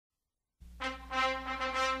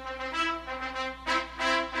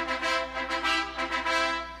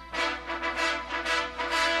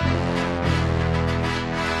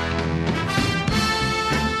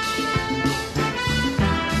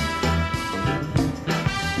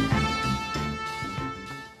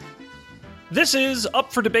This is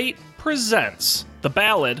Up for Debate presents The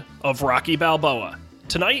Ballad of Rocky Balboa.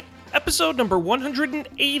 Tonight, episode number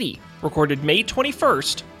 180, recorded May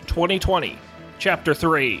 21st, 2020. Chapter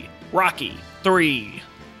 3, Rocky 3.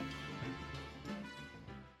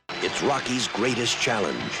 It's Rocky's greatest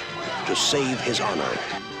challenge to save his honor,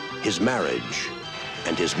 his marriage,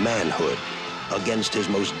 and his manhood against his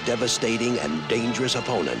most devastating and dangerous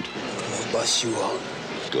opponent. I'll bust you out.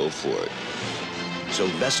 Go for it.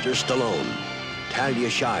 Sylvester Stallone, Talia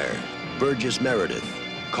Shire, Burgess Meredith,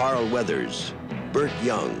 Carl Weathers, Burt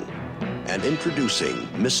Young, and introducing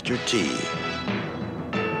Mr. T.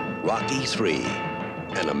 Rocky III,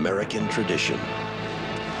 an American tradition.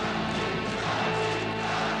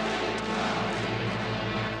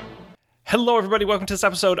 Hello, everybody. Welcome to this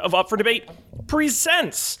episode of Up for Debate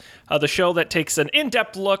presents the show that takes an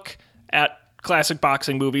in-depth look at classic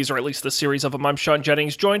boxing movies, or at least the series of them. I'm Sean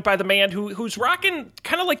Jennings, joined by the man who's rocking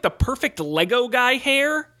kind of like the perfect Lego guy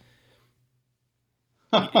hair.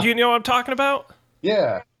 Do you know what I'm talking about?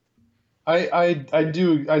 Yeah, I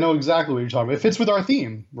do. I know exactly what you're talking about. It fits with our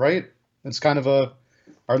theme, right? It's kind of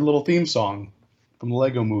our little theme song from the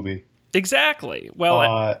Lego movie. Exactly.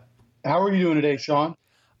 Well, how are you doing today, Sean?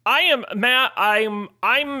 I am, Matt. I'm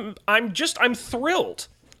thrilled.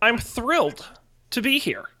 I'm thrilled to be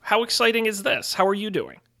here. How exciting is this? How are you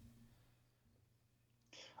doing?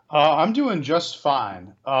 I'm doing just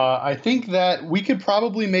fine. I think that we could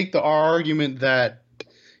probably make the argument that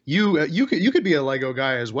you could be a Lego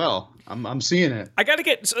guy as well. I'm seeing it.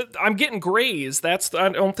 I'm getting grays. I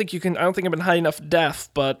don't think I've been high enough def,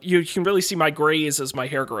 but you can really see my grays as my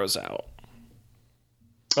hair grows out.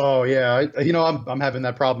 Oh yeah, I'm having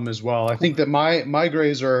that problem as well. I think that my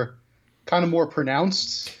grays are kind of more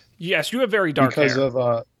pronounced. Yes, you have very dark hair. Because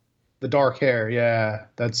of the dark hair. Yeah,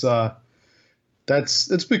 it's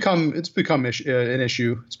become an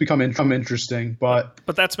issue. It's become interesting, but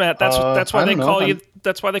that's Matt. That's why they call you.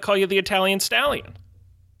 That's why they call you the Italian Stallion.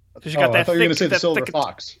 Because you got that. I thought you were going to say the Silver thick,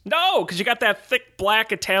 Fox. No, because you got that thick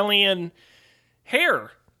black Italian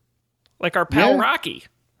hair, like our pal Rocky.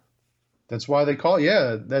 That's why they call it.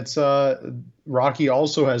 Yeah, that's Rocky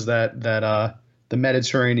also has that the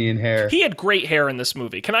Mediterranean hair. He had great hair in this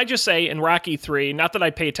movie. Can I just say, in Rocky 3, not that I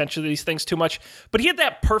pay attention to these things too much, but he had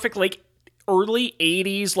that perfect, like, early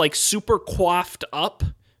 80s, like, super coiffed up,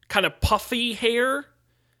 kind of puffy hair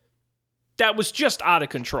that was just out of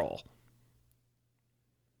control.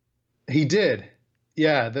 He did.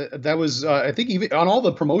 Yeah, that was, I think, even on all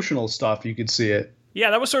the promotional stuff, you could see it. Yeah,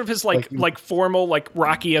 that was sort of his, like formal, like,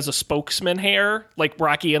 Rocky as a spokesman hair, like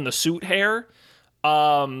Rocky in the suit hair.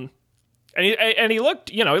 And he looked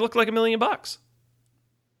like $1 million.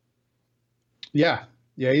 Yeah,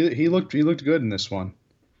 he looked good in this one.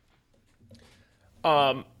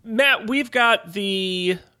 Matt, we've got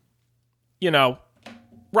the,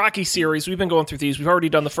 Rocky series. We've been going through these. We've already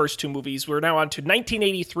done the first two movies. We're now on to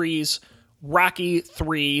 1983's Rocky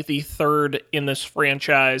III, the third in this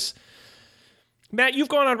franchise. Matt, you've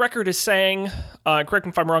gone on record as saying, correct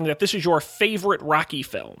me if I'm wrong, that this is your favorite Rocky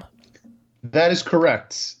film. That is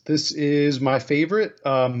correct. This is my favorite.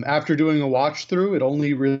 After doing a watch through, it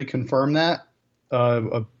only really confirmed that.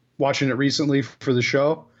 Watching it recently for the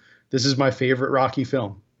show, this is my favorite Rocky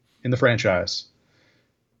film in the franchise.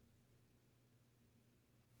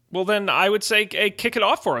 Well, then I would say, kick it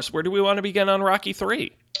off for us. Where do we want to begin on Rocky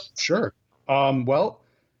 3? Sure. Why?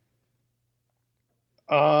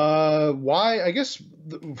 I guess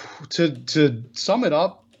to sum it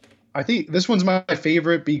up, I think this one's my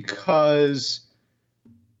favorite because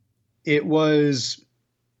it was,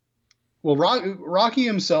 Rocky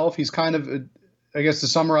himself, he's kind of, I guess to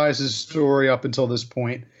summarize his story up until this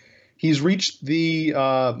point, he's reached the,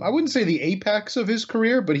 I wouldn't say the apex of his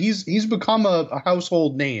career, but he's become a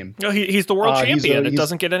household name. No, he's the world champion. It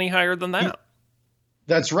doesn't get any higher than that.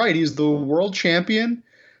 That's right. He's the world champion.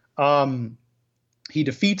 He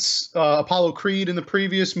defeats Apollo Creed in the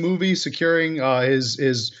previous movie, securing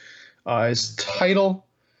his title.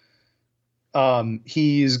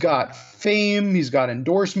 He's got fame. He's got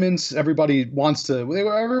endorsements. Everybody wants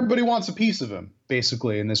a piece of him,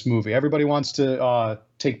 basically, in this movie. Everybody wants to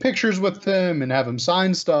take pictures with him and have him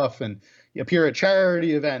sign stuff and appear at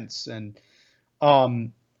charity events. And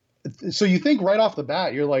so you think right off the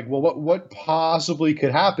bat, you're like, well, what possibly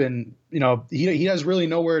could happen? He has really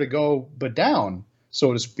nowhere to go but down,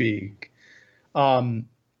 so to speak.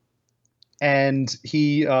 And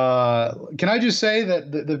he, can I just say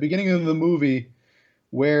that the beginning of the movie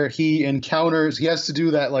where he has to do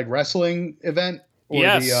that like wrestling event? Or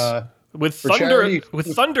yes. With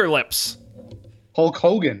Thunder Lips. Hulk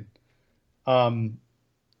Hogan.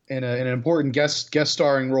 In an important guest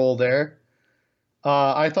starring role there.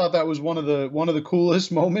 I thought that was one of the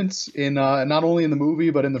coolest moments in not only in the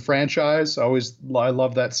movie but in the franchise. I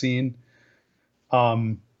love that scene.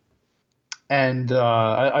 Um, and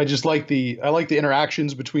I just like the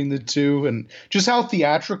interactions between the two and just how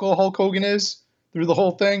theatrical Hulk Hogan is through the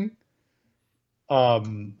whole thing.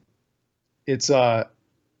 Um, it's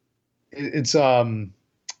it's I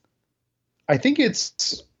think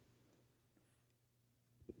it's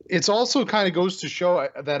also kind of goes to show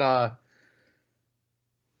that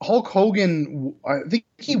Hulk Hogan, I think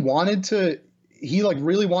he like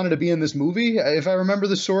really wanted to be in this movie, if I remember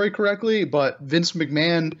the story correctly, but Vince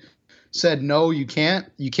McMahon said, no, you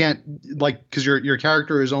can't like, cause your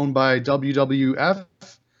character is owned by WWF.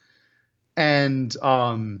 And,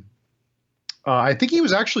 I think he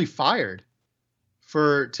was actually fired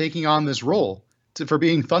for taking on this role for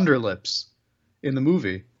being Thunder Lips in the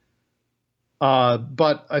movie.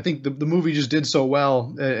 But I think the movie just did so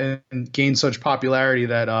well and gained such popularity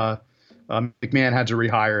that McMahon had to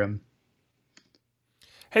rehire him.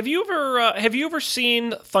 Have you ever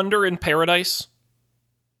seen Thunder in Paradise?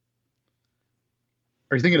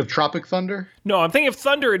 Are you thinking of Tropic Thunder? No, I'm thinking of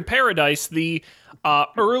Thunder in Paradise, the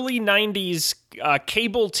early 90s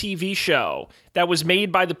cable TV show that was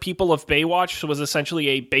made by the people of Baywatch, so it was essentially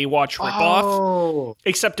a Baywatch ripoff,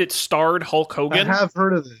 except it starred Hulk Hogan. I have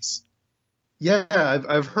heard of this. Yeah,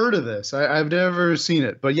 I've heard of this. I've never seen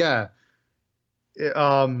it, but yeah, it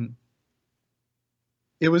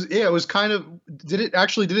was kind of. Did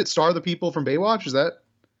it star the people from Baywatch? Is that?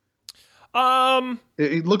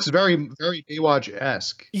 It looks very, very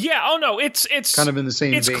Baywatch-esque. Yeah. Oh no, it's kind of in the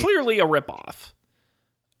same. It's vein. clearly a ripoff.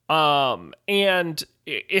 And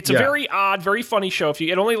it's a very odd, very funny show.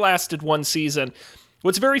 It only lasted one season.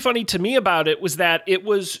 What's very funny to me about it was that it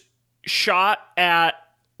was shot at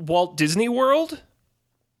Walt Disney World.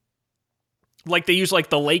 Like they used like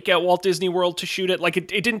the lake at Walt Disney World to shoot it. Like it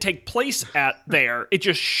didn't take place at there. It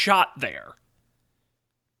just shot there.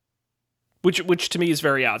 Which to me is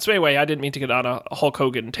very odd. So anyway, I didn't mean to get on a Hulk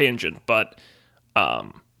Hogan tangent, but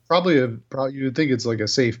probably you would think it's like a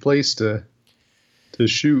safe place to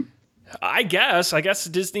shoot. I guess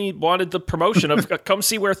Disney wanted the promotion of come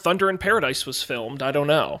see where Thunder in Paradise was filmed. I don't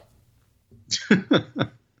know.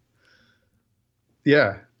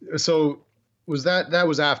 Yeah. So was that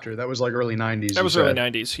was after? That was like early 90s. That was early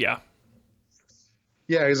 90s, yeah.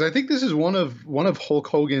 Yeah, because I think this is one of Hulk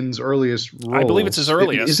Hogan's earliest roles. I believe it's his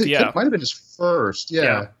earliest. It might have been his first.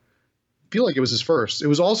 Yeah. I feel like it was his first. It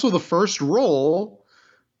was also the first role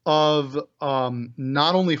of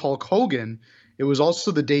not only Hulk Hogan, it was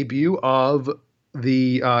also the debut of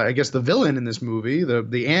the I guess the villain in this movie,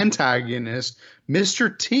 the antagonist,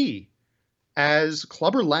 Mr. T, as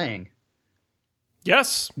Clubber Lang.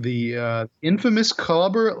 Yes, the infamous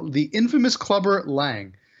Clubber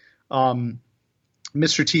Lang.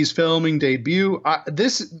 Mr. T's filming debut.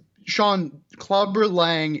 Clubber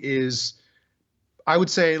Lang is, I would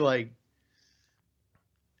say, like,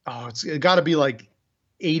 it's got to be like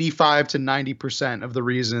 85 to 90% of the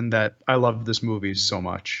reason that I love this movie so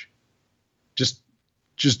much. Just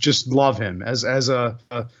love him as a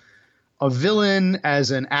villain,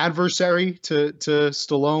 as an adversary to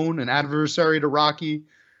Stallone, an adversary to Rocky.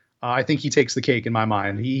 I think he takes the cake in my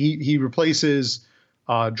mind. He replaces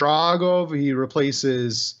Drago. He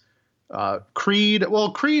replaces Creed.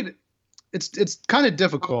 Well, Creed, it's kind of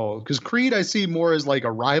difficult because Creed I see more as like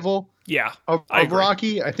a rival. Yeah, of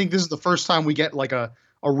Rocky. I think this is the first time we get like a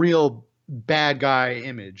real bad guy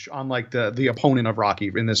image on like the opponent of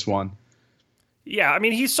Rocky in this one. Yeah, I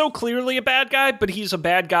mean, he's so clearly a bad guy, but he's a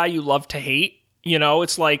bad guy you love to hate. You know,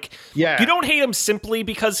 it's like, you don't hate him simply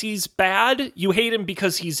because he's bad. You hate him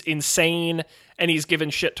because he's insane and he's given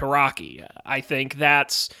shit to Rocky. I think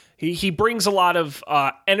he brings a lot of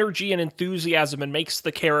energy and enthusiasm and makes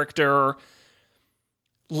the character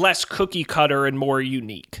less cookie cutter and more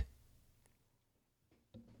unique.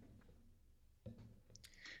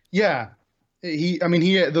 Yeah.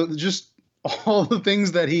 Just all the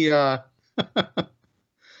things that he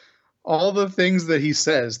all the things that he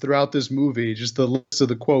says throughout this movie, just the list of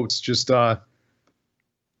the quotes, just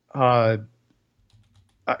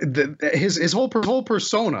his whole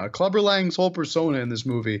persona, Clubber Lang's whole persona in this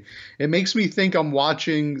movie, it makes me think I'm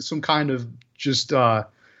watching some kind of just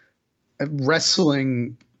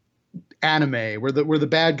wrestling anime where the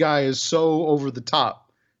bad guy is so over the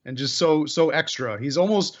top and just so extra. He's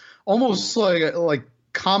almost like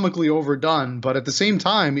comically overdone, but at the same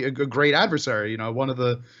time a great adversary. You know, one of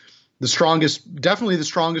the strongest, definitely the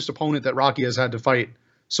strongest opponent that Rocky has had to fight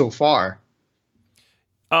so far.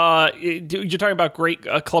 You're talking about great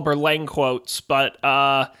Clubber Lang quotes, but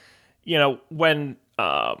when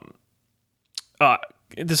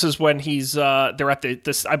This is when they're at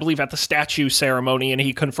I believe at the statue ceremony, and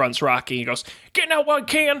he confronts Rocky. He goes, "Get out while you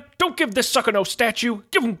can. Don't give this sucker no statue.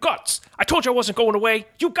 Give him guts. I told you I wasn't going away.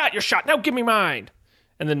 You got your shot. Now give me mine."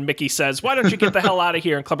 And then Mickey says, "Why don't you get the hell out of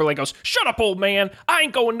here?" And Clubber Lang goes, "Shut up, old man. I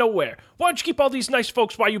ain't going nowhere. Why don't you keep all these nice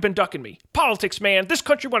folks while you've been ducking me? Politics, man. This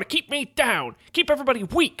country want to keep me down. Keep everybody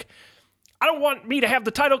weak. I don't want me to have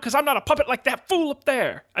the title because I'm not a puppet like that fool up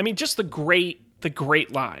there." I mean, just the great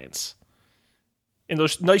lines in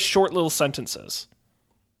those nice short little sentences.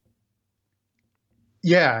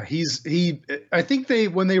 Yeah, I think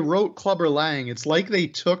when they wrote Clubber Lang, it's like they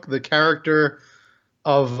took the character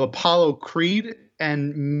of Apollo Creed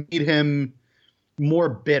and made him more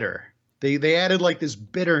bitter. They added like this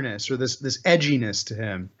bitterness or this edginess to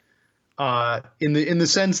him, in the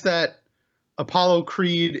sense that Apollo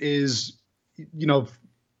Creed is,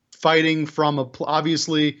 fighting from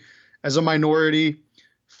obviously as a minority,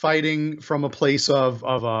 fighting from a place of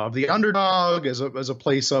the underdog, as a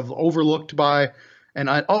place of overlooked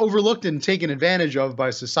and taken advantage of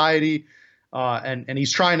by society, and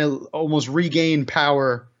he's trying to almost regain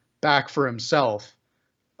power back for himself.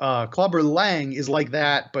 Clubber Lang is like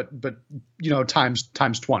that, but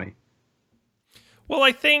times 20. Well,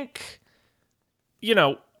 I think,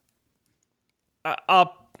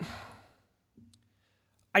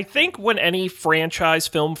 I think when any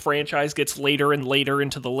film franchise gets later and later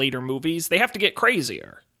into the later movies, they have to get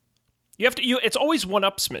crazier. It's always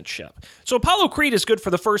one-upsmanship. So Apollo Creed is good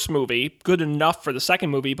for the first movie, good enough for the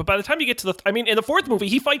second movie, but by the time you get to in the fourth movie,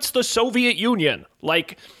 he fights the Soviet Union.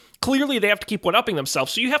 Like, clearly they have to keep one-upping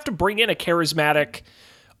themselves, so you have to bring in a charismatic,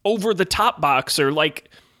 over-the-top boxer. Like,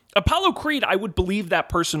 Apollo Creed, I would believe that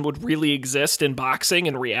person would really exist in boxing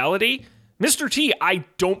in reality. Mr. T, I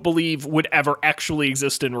don't believe would ever actually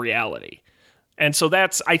exist in reality. And so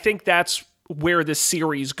I think that's where this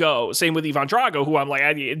series goes. Same with Ivan Drago, who I'm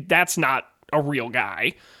like, that's not a real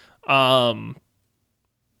guy. Now,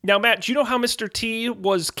 Matt, do you know how Mr. T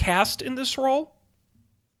was cast in this role?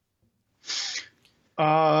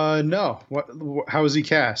 No. How was he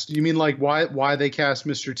cast? You mean like why they cast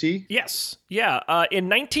Mr. T? Yes. Yeah. In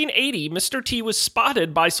 1980, Mr. T was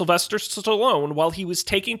spotted by Sylvester Stallone while he was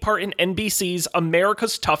taking part in NBC's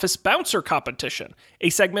America's Toughest Bouncer competition, a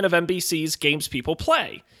segment of NBC's Games People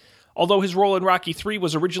Play. Although his role in Rocky III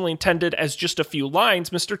was originally intended as just a few lines,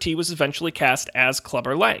 Mr. T was eventually cast as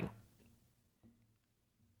Clubber Lang.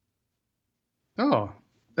 Oh,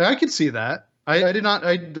 I could see that. I did not.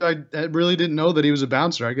 I really didn't know that he was a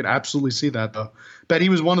bouncer. I could absolutely see that, though. Bet he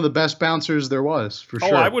was one of the best bouncers there was, for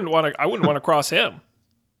sure. Oh, I wouldn't want to cross him.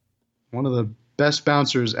 One of the best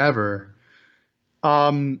bouncers ever.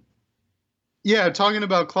 Yeah, talking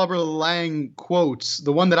about Clubber Lang quotes,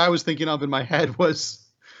 the one that I was thinking of in my head was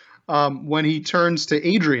when he turns to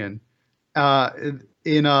Adrian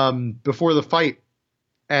in before the fight,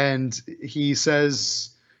 and he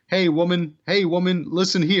says, hey woman,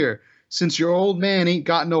 listen here. Since your old man ain't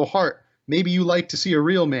got no heart, maybe you like to see a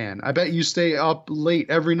real man. I bet you stay up late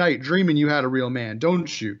every night dreaming you had a real man,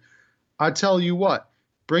 don't you? I tell you what,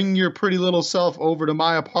 bring your pretty little self over to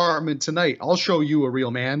my apartment tonight. I'll show you a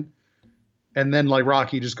real man. And then like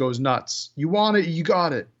Rocky just goes nuts. You want it? You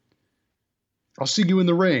got it. I'll see you in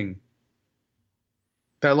the ring.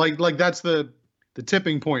 That like that's the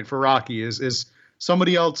tipping point for Rocky is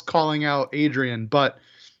somebody else calling out Adrian, but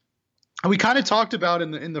we kind of talked about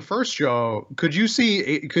in the first show. Could you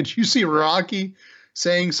see Rocky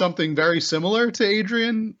saying something very similar to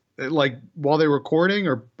Adrian, like while they were courting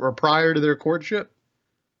or prior to their courtship?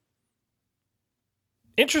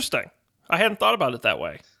 Interesting. I hadn't thought about it that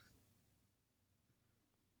way.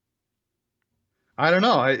 I don't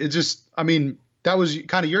know. That was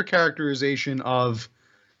kind of your characterization of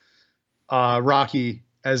Rocky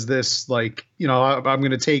as this, like, I'm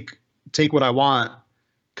going to take what I want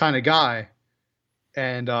kind of guy.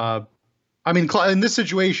 And in this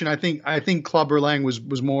situation, I think Clubber Lang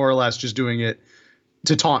was more or less just doing it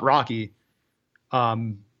to taunt Rocky.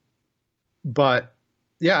 But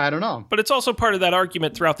yeah, I don't know. But it's also part of that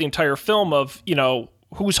argument throughout the entire film of,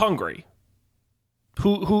 who's hungry,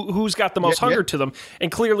 who's got the most hunger to them.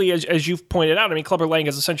 And clearly, as you've pointed out, Clubber Lang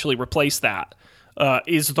has essentially replaced that.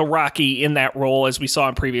 Is the Rocky in that role, as we saw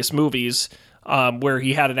in previous movies, where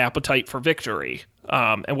he had an appetite for victory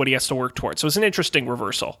and what he has to work towards. So it's an interesting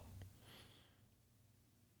reversal.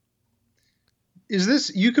 Is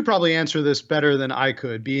this, you could probably answer this better than I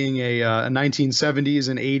could, being a 1970s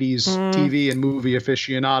and 80s TV and movie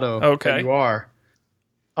aficionado that you are.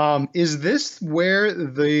 Is this where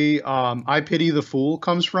the I Pity the Fool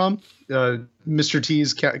comes from? Mr.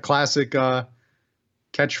 T's classic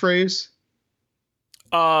catchphrase?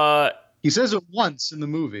 He says it once in the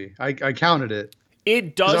movie. I counted it.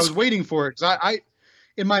 It 'Cause does. I was waiting for it. 'Cause I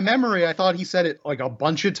in my memory, I thought he said it like a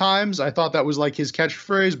bunch of times. I thought that was like his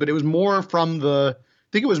catchphrase, but it was more from I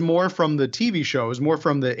think it was more from the TV show. It was more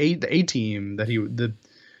from the A-Team that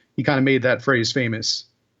he kind of made that phrase famous.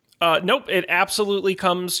 Nope, it absolutely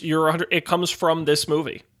comes. It comes from this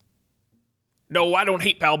movie. No, I don't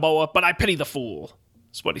hate Balboa, but I pity the fool.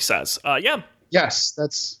 That's what he says. Yeah. Yes,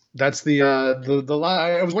 that's the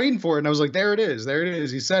line. I was waiting for it, and I was like, there it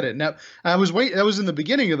is. He said it. Now that was in the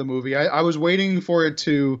beginning of the movie. I was waiting for it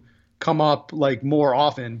to come up like more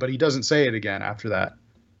often, but he doesn't say it again after that.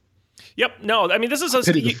 Yep. No, I mean, this is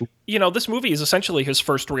this movie is essentially his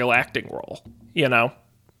first real acting role.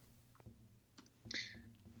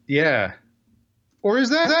 Yeah. Or is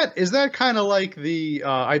that kind of like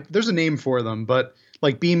there's a name for them, but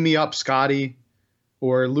like Beam Me Up, Scotty,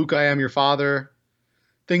 or Luke, I Am Your Father,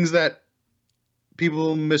 things that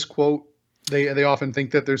people misquote. They often think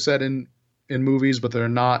that they're said in movies, but they're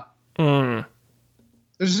not. Mm.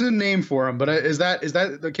 There's a name for them, but is that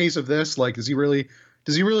the case of this? Like, does he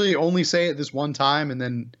really only say it this one time, and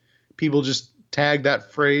then people just tag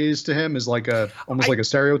that phrase to him as like almost like a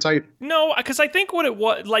stereotype? No, because I think what it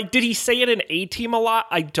was, like, did he say it in A-Team a lot?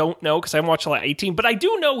 I don't know, because I haven't watched a lot of A-Team, but I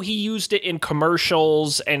do know he used it in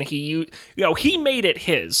commercials, and he made it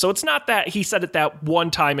his. So it's not that he said it that one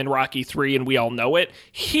time in Rocky 3 and we all know it.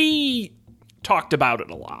 He talked about it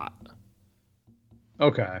a lot.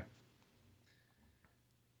 Okay.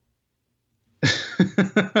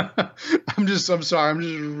 I'm sorry. I'm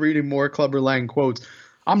just reading more Clubber Lang quotes.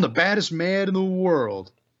 I'm the baddest man in the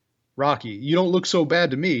world. Rocky, you don't look so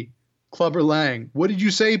bad to me. Clubber Lang, what did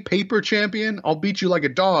you say, paper champion? I'll beat you like a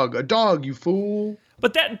dog, you fool.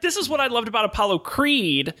 But this is what I loved about Apollo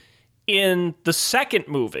Creed in the second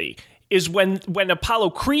movie, is when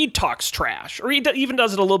Apollo Creed talks trash, or he even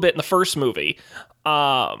does it a little bit in the first movie.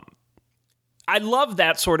 I love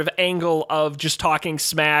that sort of angle of just talking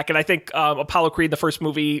smack. And I think Apollo Creed, the first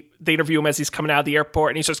movie, they interview him as he's coming out of the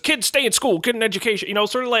airport, and he says, kids stay in school, get an education.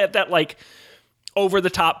 Sort of like that, like,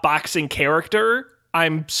 over-the-top boxing character.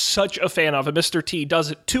 I'm such a fan of, and Mr. T does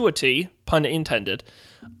it to a T, pun intended,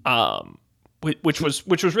 which was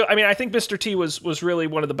real. I mean, I think Mr. T was really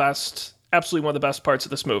one of the best, absolutely one of the best parts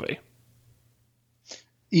of this movie.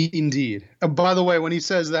 Indeed. By the way, when he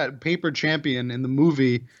says that paper champion in the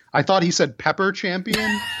movie, I thought he said pepper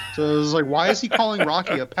champion. So I was like, why is he calling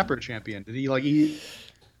Rocky a pepper champion? Did he like eat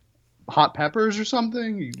hot peppers or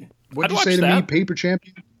something? What'd you say to me? Paper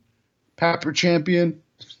champion? Pepper champion?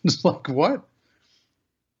 It's like, what?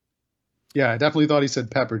 Yeah, I definitely thought he said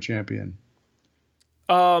pepper champion.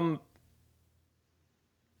 Matt,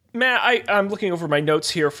 I'm looking over my notes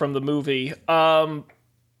here from the movie.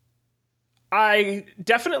 I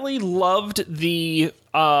definitely loved the,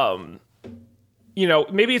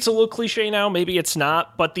 maybe it's a little cliche now, maybe it's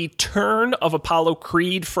not, but the turn of Apollo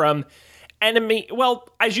Creed from enemy, well,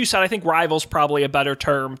 as you said, I think rival's probably a better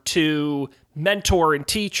term, to mentor and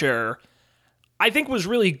teacher, I think was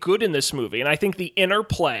really good in this movie. And I think the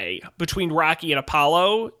interplay between Rocky and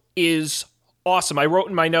Apollo is awesome. I wrote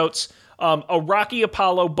in my notes, a Rocky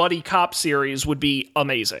Apollo buddy cop series would be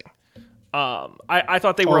amazing. I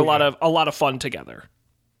thought they were a lot of fun together.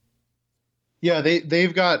 Yeah,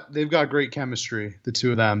 they've got great chemistry, the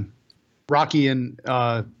two of them, Rocky and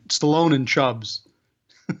Stallone and Chubbs.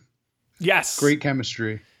 Yes, great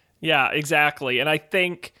chemistry. Yeah, exactly. And I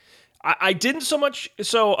think I didn't so much.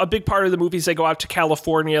 So a big part of the movies, they go out to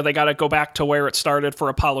California. They got to go back to where it started for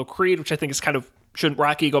Apollo Creed, which I think is kind of, shouldn't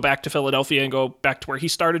Rocky go back to Philadelphia and go back to where he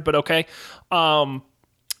started? But okay.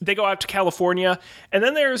 They go out to California, and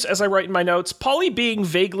then there's, as I write in my notes, Paulie being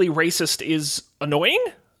vaguely racist is annoying,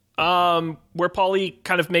 where Paulie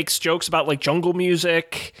kind of makes jokes about, like, jungle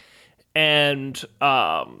music and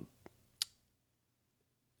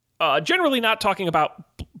generally not talking about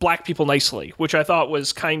black people nicely, which I thought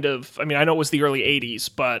was kind of, I mean, I know it was the early 80s,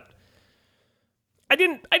 but I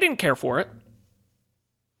didn't care for it.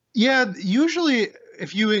 Yeah, usually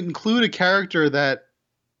if you include a character that,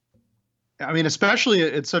 I mean, especially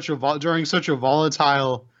during such a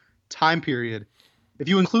volatile time period, if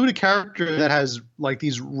you include a character that has like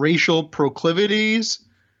these racial proclivities,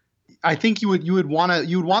 I think you would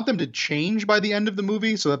want them to change by the end of the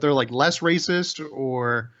movie so that they're like less racist,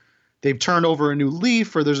 or they've turned over a new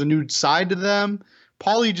leaf, or there's a new side to them.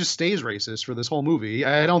 Paulie just stays racist for this whole movie.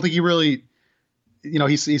 I don't think he really,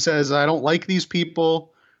 he says, I don't like these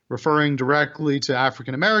people, referring directly to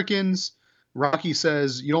African Americans. Rocky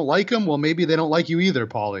says, you don't like them? Well, maybe they don't like you either,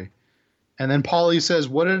 Paulie. And then Paulie says,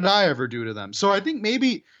 what did I ever do to them? So I think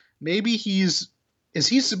maybe is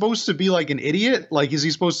he supposed to be like an idiot? Like, is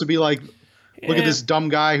he supposed to be like look at this dumb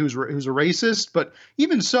guy who's a racist. But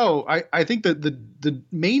even so, I think that the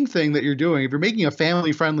main thing that you're doing, if you're making a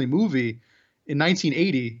family friendly movie in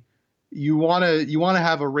 1980, you want to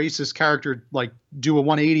have a racist character like do a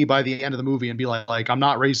 180 by the end of the movie and be like I'm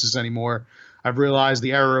not racist anymore. I've realized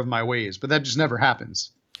the error of my ways. But that just never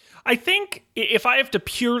happens. I think if I have to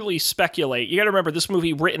purely speculate, you got to remember this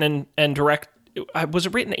movie written and was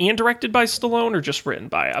it written and directed by Stallone or just written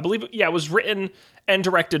by? I believe, yeah, it was written and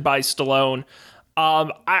directed by Stallone.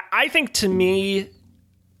 I think to me,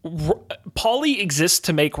 Paulie exists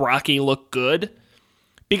to make Rocky look good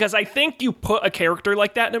because I think you put a character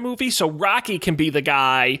like that in a movie, so Rocky can be the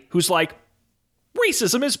guy who's like,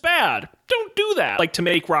 racism is bad. Don't do that. Like to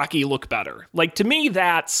make Rocky look better. Like to me,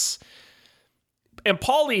 that's. And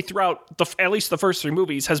Paulie throughout at least the first 3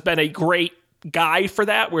 movies has been a great guy for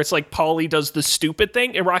that, where it's like Paulie does the stupid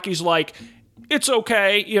thing and Rocky's like, it's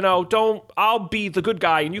okay, I'll be the good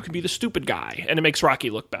guy and you can be the stupid guy. And it makes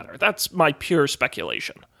Rocky look better. That's my pure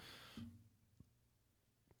speculation.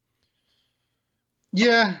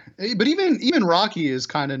 Yeah, but even Rocky is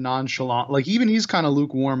kind of nonchalant. Like even he's kind of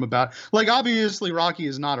lukewarm about, like, obviously Rocky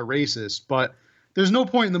is not a racist, but there's no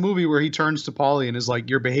point in the movie where he turns to Paulie and is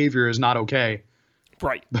like, your behavior is not okay.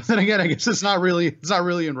 Right. But then again, I guess it's not really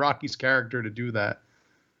in Rocky's character to do that.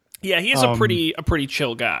 Yeah, he is a pretty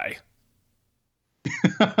chill guy.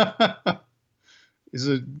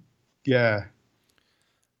 Yeah.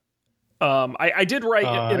 I did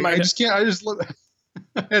write in my.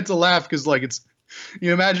 I had to laugh because like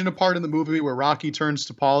you imagine a part in the movie where Rocky turns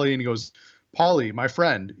to Paulie and he goes, Paulie, my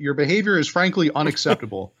friend, your behavior is frankly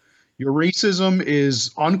unacceptable. Your racism is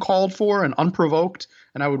uncalled for and unprovoked,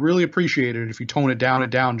 and I would really appreciate it if you tone it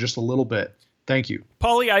down just a little bit. Thank you.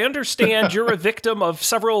 Paulie, I understand you're a victim of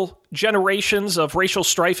several generations of racial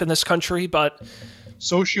strife in this country, but...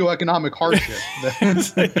 Socioeconomic hardship.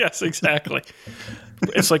 Yes, exactly.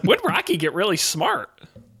 It's like, when Rocky get really smart?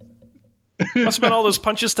 Must have been all those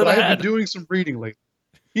punches to the head. I've been doing some reading lately.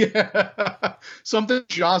 Yeah. Something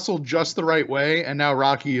jostled just the right way, and now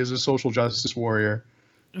Rocky is a social justice warrior.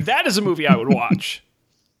 That is a movie I would watch.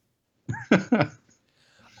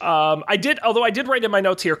 I did write in my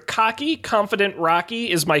notes here, cocky, confident Rocky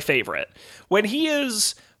is my favorite. When he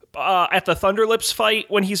is at the Thunderlips fight,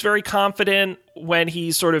 when he's very confident, when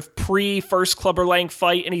he's sort of pre-first Clubber Lang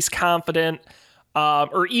fight and he's confident,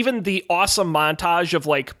 or even the awesome montage of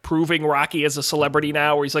like proving Rocky as a celebrity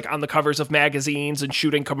now, where he's like on the covers of magazines and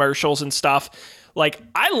shooting commercials and stuff. Like,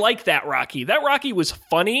 I like that Rocky. That Rocky was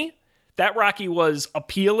funny. That Rocky was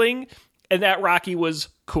appealing, and that Rocky was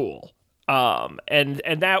cool. And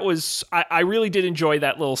that was, I really did enjoy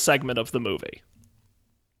that little segment of the movie.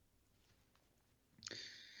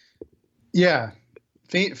 Yeah.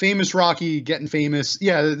 Famous Rocky getting famous.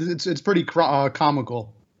 Yeah. It's pretty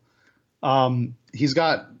comical. He's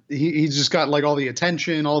just got like all the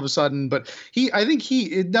attention all of a sudden, but I think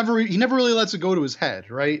he never really lets it go to his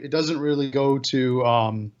head, right? It doesn't really go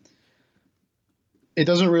to,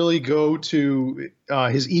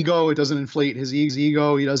 his ego. It doesn't inflate his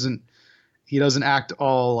ego. He doesn't act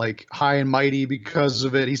all like high and mighty because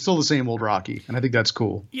of it. He's still the same old Rocky, and I think that's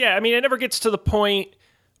cool. Yeah, I mean, it never gets to the point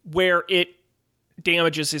where it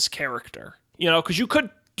damages his character, because you could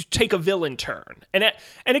take a villain turn. And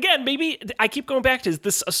again, maybe I keep going back to, is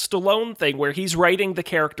this a Stallone thing where he's writing the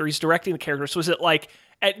character, he's directing the character? So is it like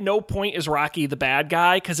at no point is Rocky the bad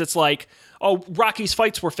guy? Because it's like, oh, Rocky's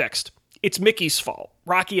fights were fixed. It's Mickey's fault.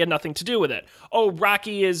 Rocky had nothing to do with it. Oh,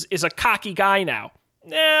 Rocky is a cocky guy now.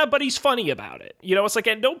 But he's funny about it. It's like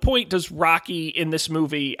at no point does Rocky in this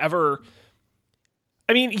movie ever...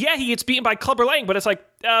 I mean, yeah, he gets beaten by Clubber Lang, but it's like,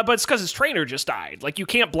 but it's because his trainer just died. Like, you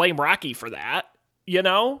can't blame Rocky for that,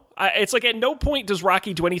 It's like at no point does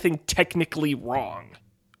Rocky do anything technically wrong,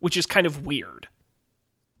 which is kind of weird.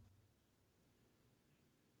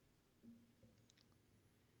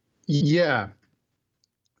 Yeah.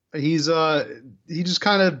 He just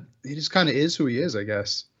kind of is who he is, I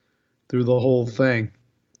guess, through the whole thing.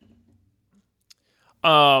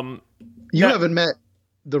 You haven't met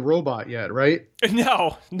the robot yet, right?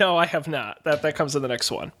 No, I have not. That comes in the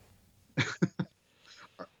next one.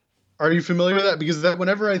 Are you familiar with that? Because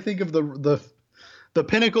whenever I think of the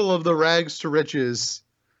pinnacle of the rags to riches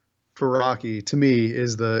for Rocky, to me,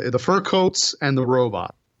 is the fur coats and the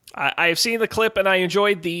robot. I have seen the clip and I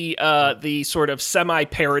enjoyed the sort of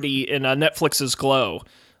semi-parody in Netflix's Glow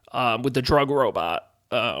with the drug robot,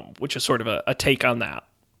 which is sort of a take on that.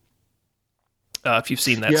 If you've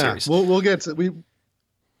seen that series, we'll get to,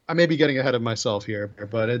 I may be getting ahead of myself here,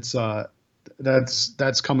 but it's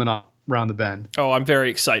that's coming up around the bend. Oh, I'm very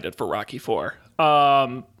excited for Rocky IV.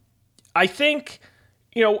 I think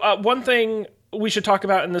One thing we should talk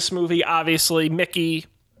about in this movie, obviously, Mickey,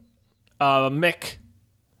 Mick,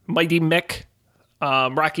 Mighty Mick,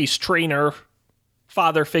 Rocky's trainer,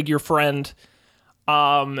 father figure friend,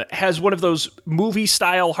 has one of those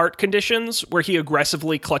movie-style heart conditions where he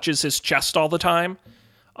aggressively clutches his chest all the time,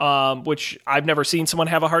 which I've never seen someone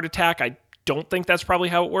have a heart attack. I don't think that's probably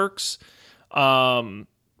how it works.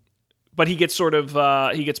 But he gets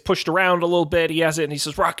he gets pushed around a little bit. He has it, and he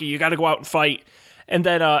says, "Rocky, you got to go out and fight." And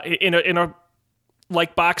then in a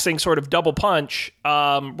like boxing sort of double punch,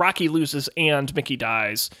 Rocky loses and Mickey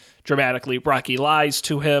dies dramatically. Rocky lies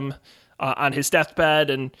to him on his deathbed,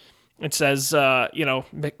 and it says,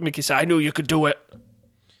 Mickey said, "I knew you could do it."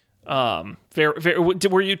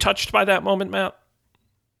 Were you touched by that moment, Matt?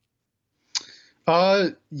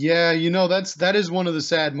 Yeah, that is one of the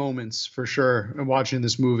sad moments for sure in watching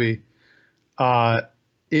this movie.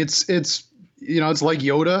 It's like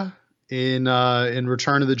Yoda in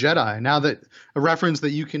Return of the Jedi. Now that a reference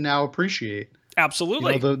that you can now appreciate.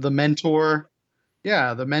 Absolutely. The mentor.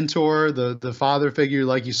 Yeah, the mentor, the father figure,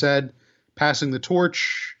 like you said, passing the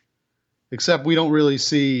torch. Except we don't really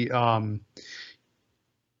see obviously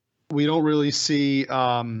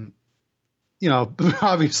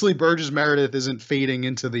Burgess Meredith isn't fading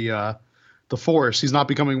into the Force. He's not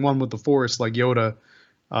becoming one with the Force like Yoda.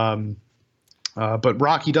 But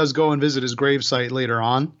Rocky does go and visit his gravesite later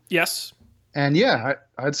on. Yes. And yeah,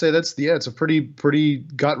 I'd say it's a pretty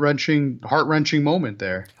gut-wrenching, heart-wrenching moment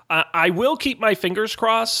there. I will keep my fingers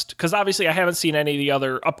crossed, because obviously I haven't seen any of the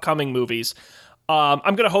other upcoming movies.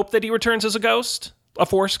 I'm going to hope that he returns as a ghost, a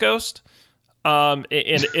Force ghost,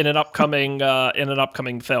 in an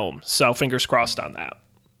upcoming film. So fingers crossed on that.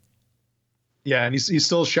 Yeah, and he's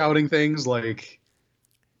still shouting things like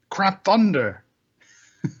 "crap thunder."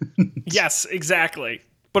 Yes, exactly.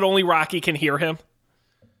 But only Rocky can hear him.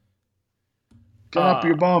 Turn up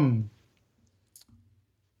your bum.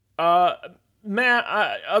 Matt,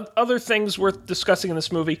 other things worth discussing in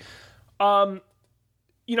this movie.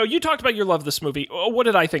 You talked about your love of this movie. What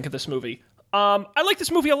did I think of this movie? I like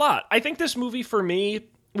this movie a lot. I think this movie, for me,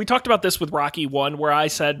 we talked about this with Rocky 1, where I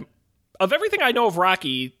said, of everything I know of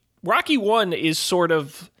Rocky 1 is sort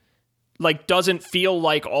of, like, doesn't feel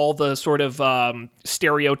like all the sort of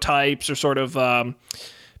stereotypes or sort of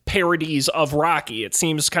parodies of Rocky. It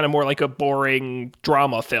seems kind of more like a boring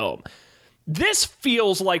drama film. This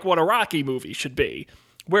feels like what a Rocky movie should be,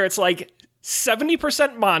 where it's like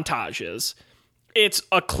 70% montages. It's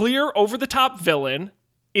a clear, over-the-top villain.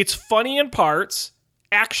 It's funny in parts,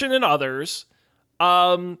 action in others.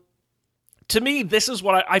 To me, this is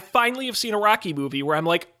what I finally have seen a Rocky movie where I'm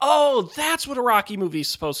like, oh, that's what a Rocky movie is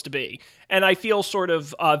supposed to be. And I feel sort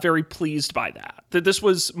of very pleased by that. That this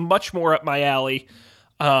was much more up my alley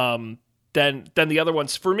than the other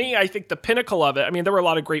ones. For me, I think the pinnacle of it, I mean, there were a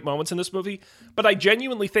lot of great moments in this movie, but I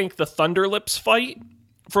genuinely think the Thunderlips fight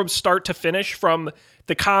from start to finish, from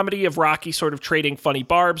the comedy of Rocky sort of trading funny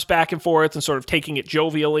barbs back and forth and sort of taking it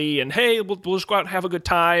jovially and, hey, we'll just go out and have a good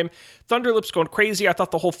time. Thunderlips going crazy. I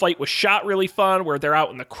thought the whole fight was shot really fun, where they're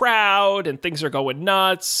out in the crowd and things are going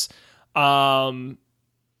nuts. And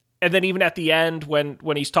then even at the end when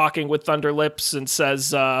he's talking with Thunderlips and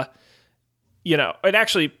says, and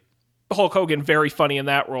actually Hulk Hogan, very funny in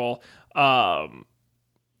that role.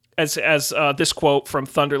 As this quote from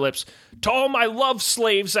Thunderlips: "To all my love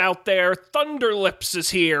slaves out there, Thunderlips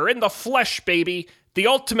is here in the flesh, baby. The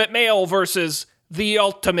ultimate male versus the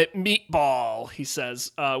ultimate meatball," he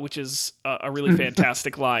says, which is a really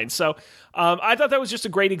fantastic line. So I thought that was just a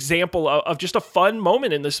great example of just a fun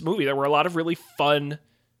moment in this movie. There were a lot of really fun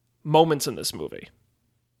moments in this movie.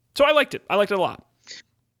 So I liked it. I liked it a lot.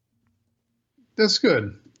 That's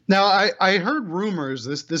good. Now, I heard rumors.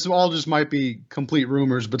 This all just might be complete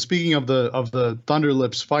rumors. But speaking of the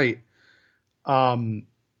Thunderlips fight,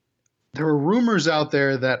 there were rumors out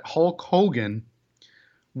there that Hulk Hogan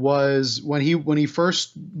was, when he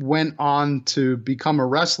first went on to become a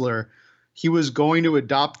wrestler, he was going to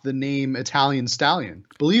adopt the name Italian Stallion.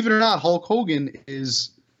 Believe it or not, Hulk Hogan is,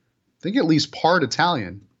 I think, at least part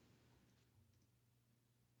Italian.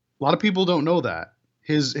 A lot of people don't know that.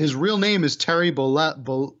 His real name is Terry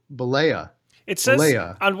Bollea. It says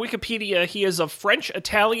on Wikipedia he is of French,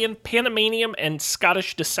 Italian, Panamanian, and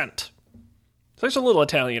Scottish descent. So there's a little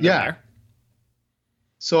Italian in there.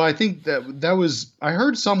 So I think that was, I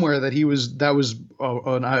heard somewhere that that was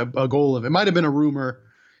a goal of, it might have been a rumor,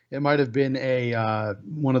 it might have been a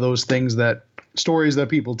one of those things, that stories that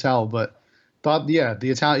people tell, but thought the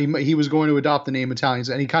Italian, he was going to adopt the name Italians,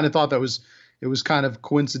 and he kind of thought it was kind of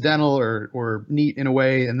coincidental or neat in a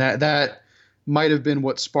way, and that might have been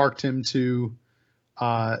what sparked him to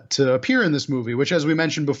to appear in this movie, which, as we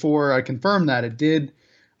mentioned before, I confirmed that it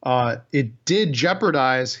did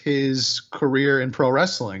jeopardize his career in pro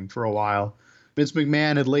wrestling for a while. Vince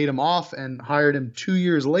McMahon had laid him off and hired him 2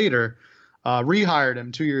 years later, rehired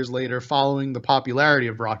him 2 years later following the popularity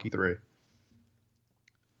of Rocky III,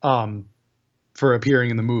 for appearing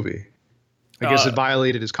in the movie. I guess it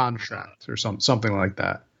violated his contract or something like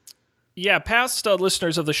that. Yeah, past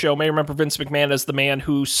listeners of the show may remember Vince McMahon as the man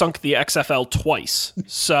who sunk the XFL twice.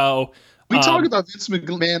 So we talk about Vince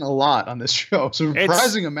McMahon a lot on this show,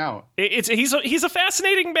 surprising amount. He's a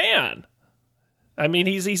fascinating man. I mean,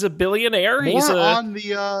 he's a billionaire. More on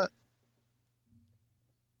the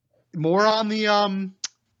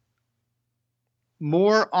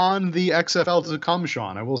XFL to come,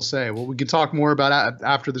 Sean. I will say. Well, we can talk more about it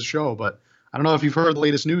after the show, but I don't know if you've heard the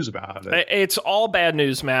latest news about it. It's all bad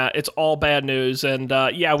news, Matt. It's all bad news, and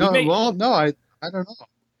I don't know.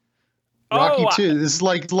 Rocky 2. This is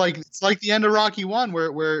like it's like the end of Rocky 1,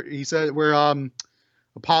 where he said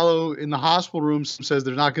Apollo in the hospital room says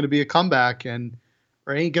there's not going to be a comeback and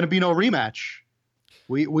there ain't going to be no rematch.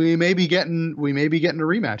 We may be getting a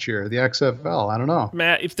rematch here, the XFL. I don't know,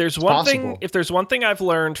 Matt. If there's one thing I've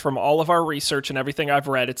learned from all of our research and everything I've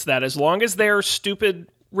read, it's that as long as they're stupid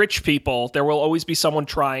rich people, there will always be someone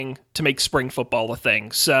trying to make spring football a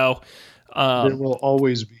thing. So there will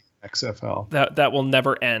always be XFL. That will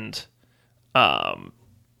never end.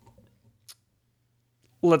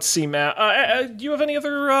 Let's see, Matt. Do you have any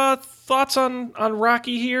other thoughts on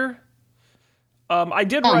Rocky here? I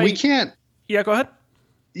did write. We can't. Yeah, go ahead.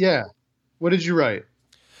 Yeah. What did you write?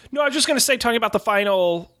 No, I was just going to say, talking about the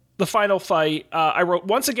final fight. I wrote,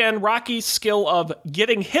 once again, Rocky's skill of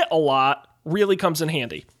getting hit a lot really comes in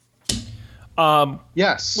handy.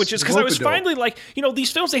 Yes. Which is because I was finally like,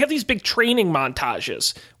 these films, they have these big training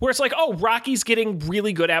montages where it's like, oh, Rocky's getting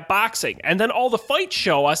really good at boxing. And then all the fights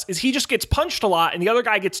show us is he just gets punched a lot and the other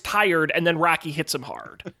guy gets tired and then Rocky hits him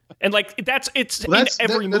hard. And like, in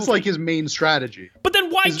every movie. That's like his main strategy. But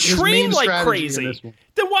then why train like crazy?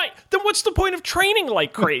 Then what's the point of training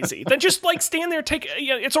like crazy? Then just like stand there,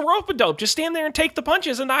 it's a rope-a-dope. Just stand there and take the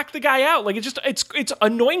punches and knock the guy out. Like it's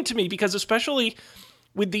annoying to me because especially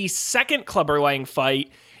with the second Clubber Lang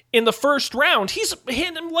fight, in the first round, he's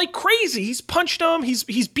hitting him like crazy. He's punched him. He's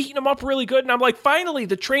beating him up really good. And I'm like, finally,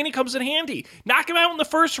 the training comes in handy. Knock him out in the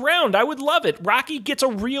first round. I would love it. Rocky gets a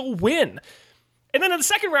real win. And then in the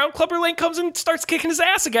second round, Clubber Lang comes and starts kicking his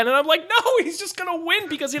ass again. And I'm like, no, he's just going to win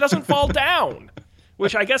because he doesn't fall down.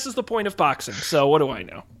 Which I guess is the point of boxing. So what do I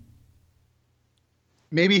know?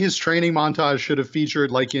 Maybe his training montage should have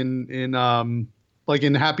featured like in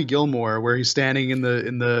Happy Gilmore, where he's standing in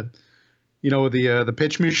the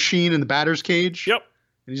pitch machine in the batter's cage. Yep.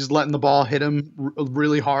 And he's just letting the ball hit him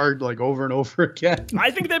really hard, like over and over again.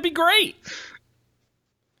 I think that'd be great.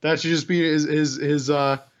 That should just be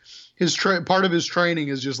his part of his training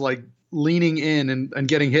is just like leaning in and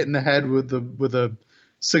getting hit in the head with a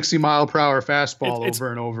 60-mile-per-hour fastball over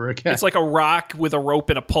and over again. It's like a rock with a rope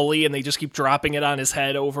and a pulley, and they just keep dropping it on his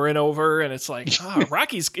head over and over. And it's like,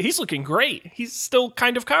 he's looking great. He's still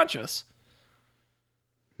kind of conscious.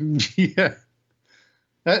 Yeah,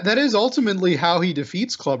 that is ultimately how he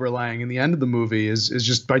defeats Clubber Lang in the end of the movie is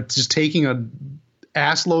just by just taking a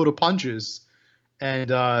ass load of punches,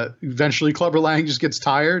 and eventually Clubber Lang just gets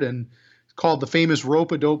tired, and it's called the famous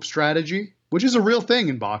rope-a-dope strategy, which is a real thing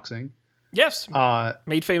in boxing. Yes,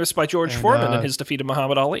 made famous by George Foreman in his defeat of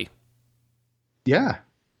Muhammad Ali. Yeah,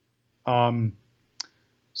 so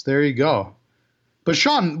there you go. But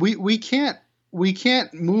Sean, we can't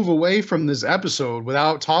move away from this episode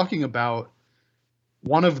without talking about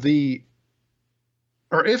one of the,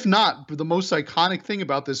 or if not the most iconic thing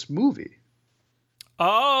about this movie.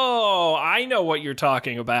 Oh, I know what you're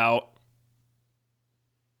talking about.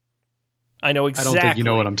 I know exactly. I don't think you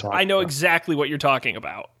know what I'm talking about. I know exactly what you're talking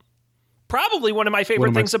about. Probably one of my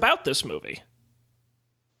favorite things about this movie.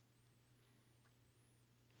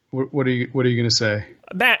 What are you going to say?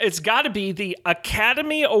 Matt, it's got to be the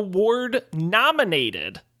Academy Award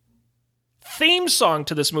nominated theme song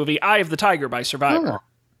to this movie, Eye of the Tiger by Survivor. Oh.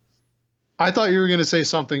 I thought you were going to say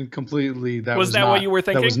something completely that was that not, what you were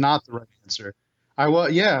thinking? That was not the right answer.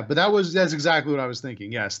 Yeah, but that's exactly what I was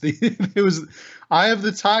thinking. Yes, it was Eye of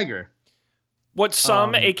the Tiger. What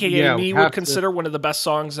some, aka me, would consider one of the best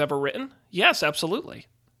songs ever written? Yes, absolutely.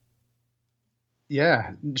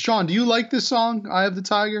 Yeah. Sean, do you like this song, Eye of the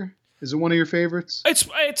Tiger? Is it one of your favorites? It's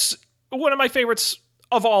one of my favorites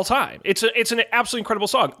of all time. It's an absolutely incredible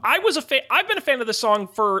song. I've been a fan of this song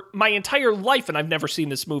for my entire life, and I've never seen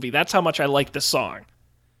this movie. That's how much I like this song.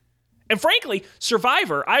 And frankly,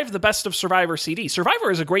 Survivor, I have the best of Survivor CD.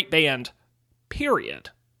 Survivor is a great band period.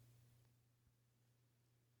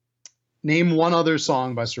 Name one other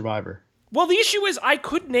song by Survivor. Well, the issue is I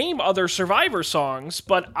could name other Survivor songs,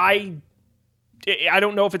 but I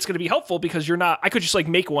don't know if it's going to be helpful because you're not. I could just like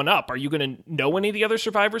make one up. Are you going to know any of the other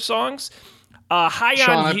Survivor songs? High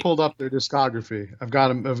Sean, on I You. pulled up their discography. I've got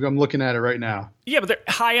them. I'm looking at it right now. Yeah, but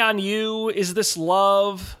High on You, Is This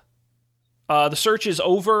Love? The Search Is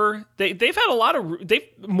Over. They've had a lot of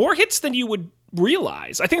more hits than you would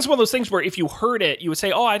realize. I think it's one of those things where if you heard it, you would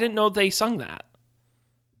say, "Oh, I didn't know they sung that."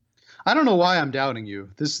 I don't know why I'm doubting you.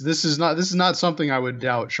 This is not something I would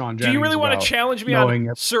doubt Sean Jennings. Do you really want to challenge me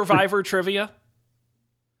on Survivor trivia?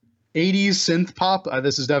 80s synth pop.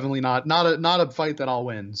 This is definitely not a fight that I'll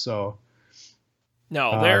win. So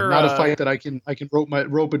no, they're not a fight that I can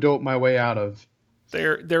rope a dope my way out of.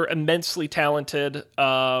 They're immensely talented,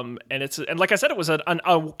 and like I said, it was an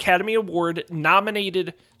Academy Award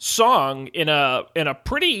nominated song in a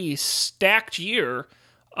pretty stacked year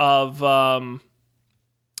of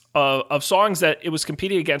songs that it was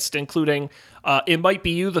competing against, including It Might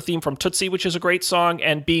Be You, the theme from Tootsie, which is a great song,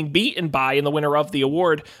 and Being Beaten By, and the winner of the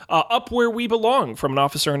award, Up Where We Belong from An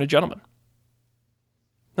Officer and a Gentleman.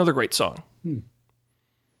 Another great song.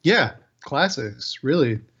 Yeah, classics,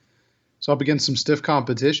 really. It's up against some stiff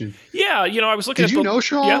competition. Yeah, I was looking at Did you know,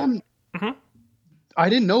 Sean? Yeah. Mm-hmm. I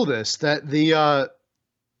didn't know this, that the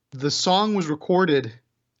song was recorded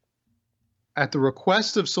at the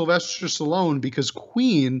request of Sylvester Stallone because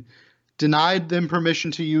Queen denied them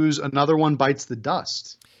permission to use Another One Bites the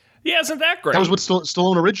Dust. Yeah, isn't that great? That was what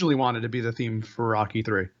Stallone originally wanted to be the theme for Rocky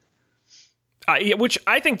III. Which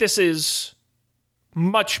I think this is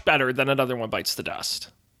much better than Another One Bites the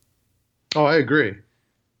Dust. Oh, I agree.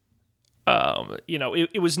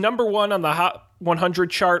 It was number one on the Hot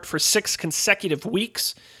 100 chart for 6 consecutive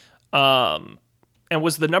weeks. And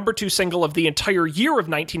was the number 2 single of the entire year of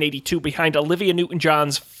 1982 behind Olivia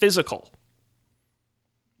Newton-John's Physical.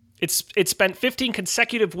 It spent 15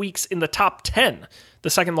 consecutive weeks in the top 10, the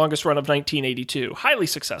second longest run of 1982. Highly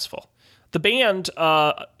successful. The band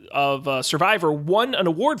of Survivor won an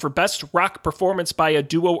award for Best Rock Performance by a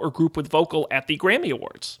Duo or Group with Vocal at the Grammy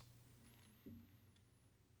Awards.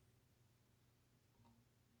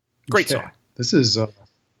 Great song. This is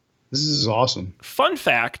awesome. Fun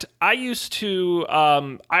fact, I was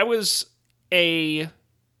a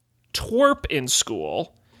twerp in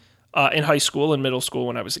school, in high school and middle school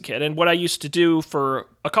when I was a kid. And what I used to do for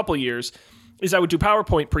a couple years is I would do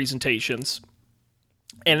PowerPoint presentations.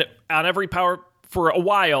 And every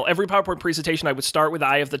PowerPoint presentation, I would start with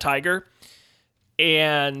Eye of the Tiger.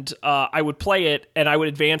 And I would play it, and I would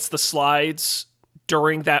advance the slides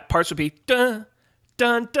during that. Parts would be, dun,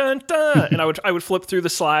 dun, dun, dun. And I would flip through the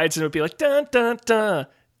slides, and it would be like, dun, dun, dun,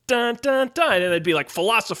 dun, dun, dun. And it'd be like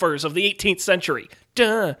philosophers of the 18th century.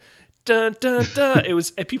 Dun, dun, dun, dun.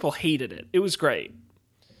 And people hated it. It was great.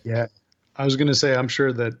 Yeah. I was going to say, I'm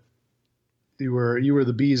sure that you were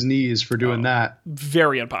the bee's knees for doing that.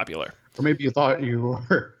 Very unpopular. Or maybe you thought you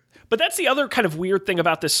were. But that's the other kind of weird thing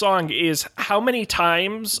about this song is how many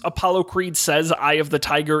times Apollo Creed says Eye of the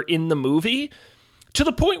Tiger in the movie, to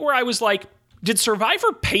the point where I was like, did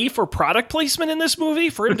Survivor pay for product placement in this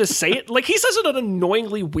movie for him to say it? Like, he says it an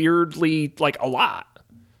annoyingly, weirdly, like, a lot.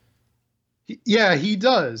 Yeah, he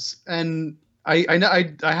does. And I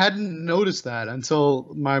hadn't noticed that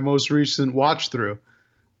until my most recent watch through.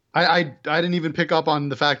 I didn't even pick up on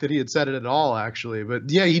the fact that he had said it at all, actually.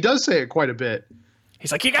 But yeah, he does say it quite a bit.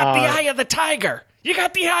 He's like, you got the eye of the tiger. You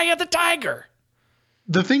got the eye of the tiger.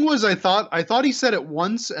 The thing was, I thought he said it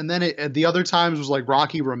once, and then the other times was like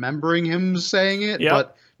Rocky remembering him saying it. Yep.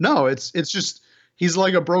 But no, it's just he's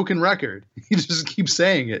like a broken record. He just keeps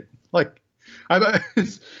saying it. Like I'm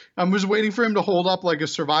just waiting for him to hold up like a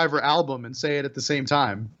Survivor album and say it at the same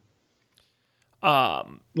time.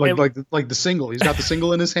 Like the single. He's got the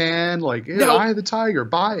single in his hand. Like, Eye of the Tiger,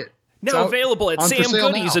 buy it. It's now available at Sam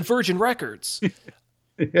Goodies now. and Virgin Records.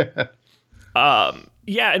 Yeah.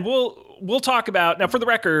 Yeah, and we'll talk about now. For the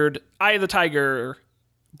record, Eye of the Tiger,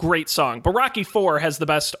 great song. But Rocky IV has the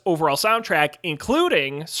best overall soundtrack,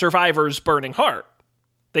 including Survivor's Burning Heart.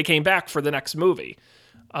 They came back for the next movie,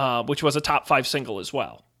 which was a top 5 single as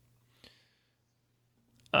well.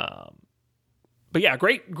 But yeah,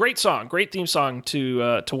 great song, great theme song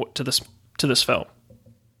to this film.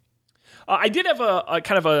 I did have a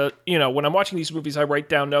kind of a, when I'm watching these movies, I write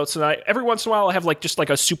down notes, and every once in a while I have just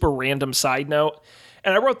a super random side note.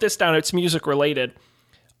 And I wrote this down. It's music related.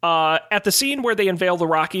 At the scene where they unveil the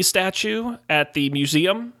Rocky statue at the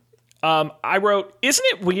museum, I wrote, isn't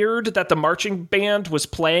it weird that the marching band was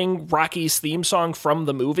playing Rocky's theme song from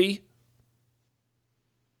the movie?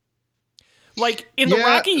 Like, in the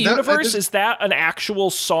Yeah, Rocky universe, just- is that an actual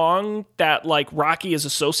song that, like, Rocky is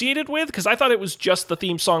associated with? Because I thought it was just the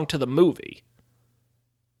theme song to the movie.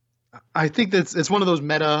 I think it's one of those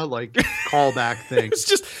meta like callback things.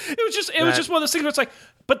 It was just one of those things where it's like,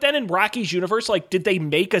 but then in Rocky's universe, like, did they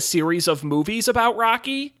make a series of movies about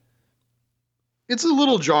Rocky? It's a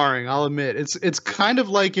little jarring, I'll admit. It's kind of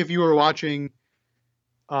like if you were watching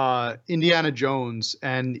Indiana Jones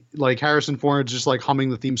and like Harrison Ford's just like humming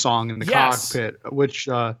the theme song in the cockpit, which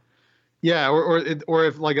or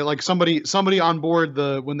if like somebody on board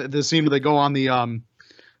the scene where they go on the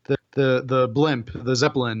blimp, the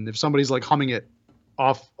Zeppelin, if somebody's like humming it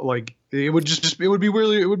off, like it would be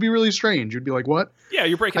really strange. You'd be like, what? Yeah,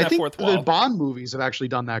 you're breaking that fourth wall. The Bond movies have actually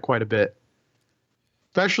done that quite a bit.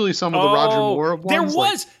 Especially some of the Roger Moore ones.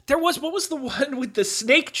 There was what was the one with the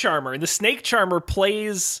Snake Charmer? And the Snake Charmer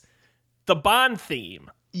plays the Bond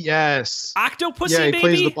theme. Yes. Octopussy, yeah, he maybe?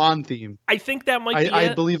 plays the Bond theme. I think that might be I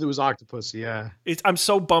it. believe it was Octopussy, yeah. I'm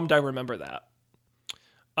so bummed I remember that.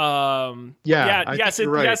 Yes,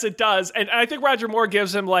 it does. And I think Roger Moore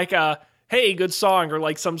gives him like a, hey, good song, or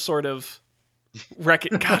like some sort of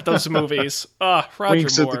God, those movies. Roger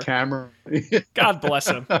Winks Moore. at the camera. God bless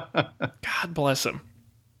him. God bless him.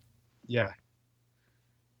 Yeah.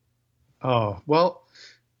 Oh, well,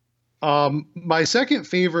 my second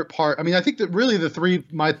favorite part, I mean, I think that really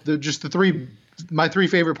my three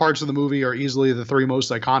favorite parts of the movie are easily the three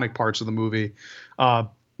most iconic parts of the movie.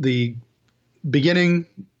 The beginning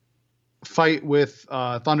fight with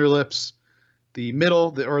Thunderlips, the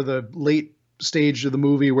middle or the late stage of the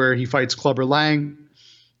movie where he fights Clubber Lang,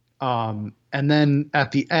 and then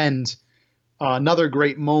at the end, another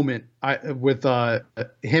great moment with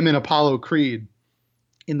him and Apollo Creed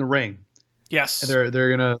in the ring. Yes,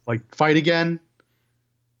 they're gonna like fight again,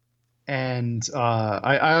 and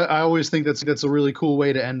I always think that's a really cool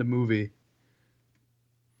way to end a movie.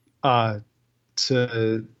 To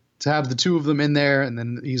have the two of them in there, and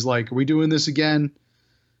then he's like, "Are we doing this again?"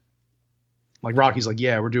 Like Rocky's like,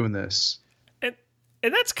 "Yeah, we're doing this." And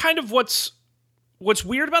that's kind of what's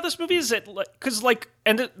weird about this movie is that, because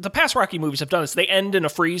the past Rocky movies have done this. They end in a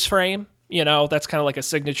freeze frame. You know, that's kind of like a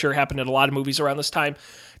signature, happened in a lot of movies around this time.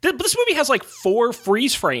 But this movie has like 4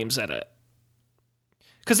 freeze frames in it.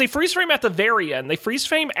 Because they freeze frame at the very end. They freeze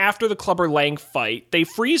frame after the Clubber Lang fight. They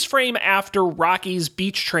freeze frame after Rocky's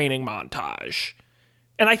beach training montage.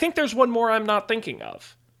 And I think there's one more I'm not thinking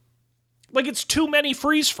of. Like, it's too many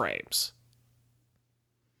freeze frames.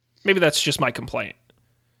 Maybe that's just my complaint.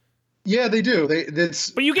 Yeah, they do.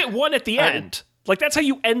 But you get one at the end. Like, that's how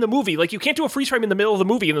you end the movie. Like, you can't do a freeze frame in the middle of the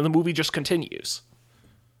movie and then the movie just continues.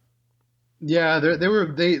 Yeah, they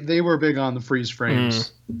were big on the freeze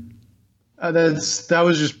frames. That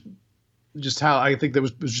was just how I think that was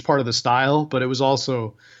just part of the style, but it was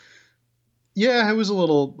also, it was a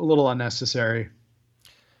little unnecessary.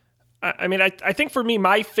 I mean, I think for me,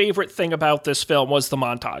 my favorite thing about this film was the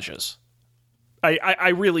montages. I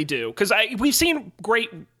really do, because we've seen great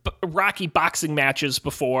Rocky boxing matches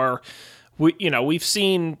before. We've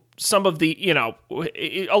seen some of the,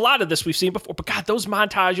 a lot of this we've seen before, but God, those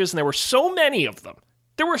montages, and there were so many of them.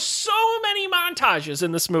 There were so many montages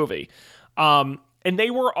in this movie. And they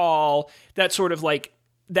were all that sort of like,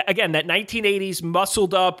 that 1980s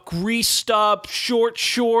muscled up, greased up, short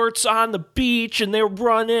shorts on the beach, and they're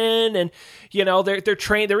running, and they're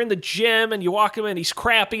trained, they're in the gym, and you walk him in, he's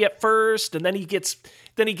crappy at first, and then he gets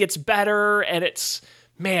better, and it's,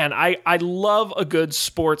 man, I love a good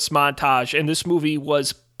sports montage, and this movie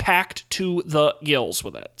was packed to the gills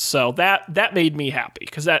with it. So that made me happy,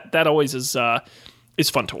 because that always is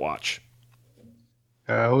fun to watch.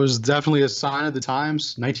 It was definitely a sign of the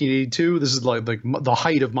times. 1982. This is like the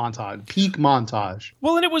height of montage, peak montage.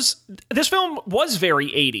 Well, and this film was very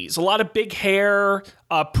 80s. A lot of big hair.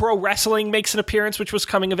 Pro wrestling makes an appearance, which was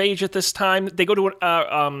coming of age at this time. They go to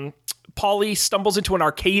Paulie stumbles into an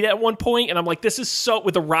arcade at one point, and I'm like, this is so,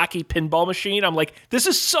 with a Rocky pinball machine. I'm like, this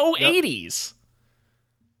is so 80s.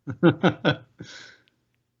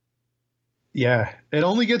 Yeah, it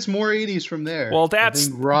only gets more 80s from there. Well, that's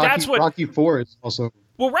what Rocky 4 is also.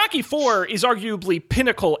 Well, Rocky 4 is arguably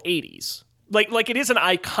pinnacle 80s. Like it is an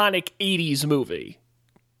iconic 80s movie.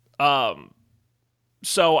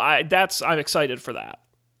 So I'm excited for that.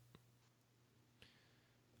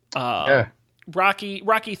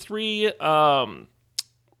 Rocky 3, an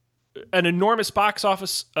enormous box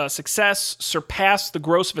office success, surpassed the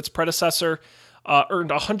gross of its predecessor,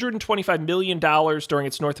 earned $125 million during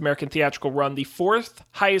its North American theatrical run, the 4th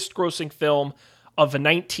highest grossing film of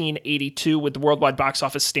 1982, with the worldwide box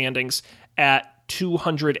office standings at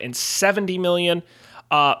 $270 million.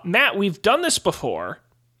 Matt, we've done this before,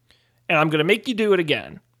 and I'm going to make you do it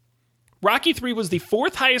again. Rocky III was the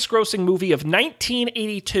fourth highest grossing movie of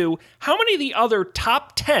 1982. How many of the other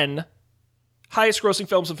top 10 highest grossing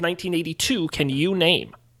films of 1982 can you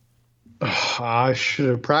name? I should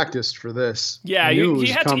have practiced for this. Yeah, you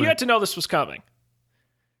had to know this was coming.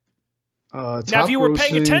 Now, if you were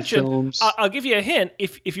paying attention, I'll give you a hint.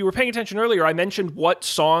 If you were paying attention earlier, I mentioned what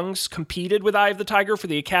songs competed with Eye of the Tiger for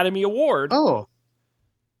the Academy Award. Oh,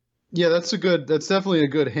 yeah, that's definitely a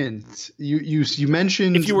good hint. You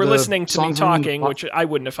mentioned, if you were listening to me talking, which I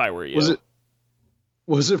wouldn't if I were you.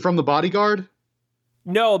 Was it from The Bodyguard?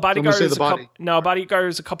 No, Bodyguard is Bodyguard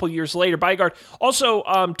is a couple years later. Bodyguard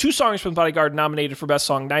also 2 songs from Bodyguard nominated for Best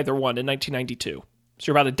Song, neither one in 1992. So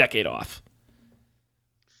you're about a decade off.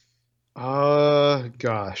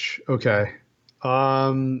 Gosh. Okay.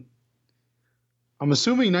 I'm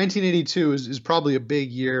assuming 1982 is probably a big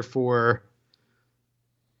year for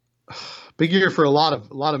a lot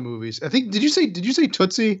of movies. I think did you say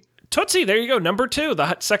Tootsie? Tootsie, there you go. Number 2,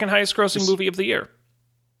 the second highest grossing movie of the year.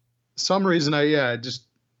 Some reason I just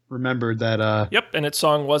remembered that. Yep, and its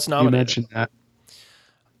song was nominated. You mentioned that.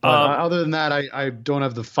 Other than that, I don't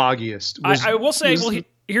have the foggiest. I will say,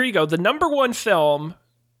 here you go. The number 1 film,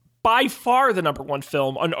 by far the number 1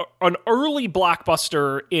 film, an early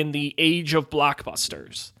blockbuster in the age of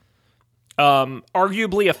blockbusters.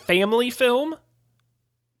 Arguably a family film.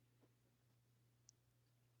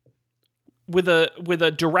 With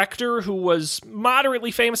a director who was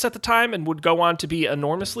moderately famous at the time and would go on to be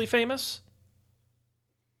enormously famous.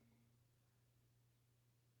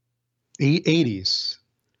 80s.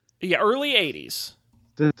 Yeah, early 80s.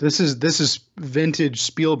 This is vintage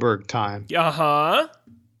Spielberg time. Uh-huh.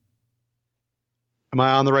 Am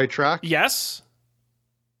I on the right track? Yes.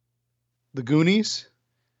 The Goonies?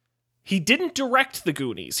 He didn't direct The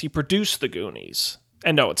Goonies. He produced The Goonies.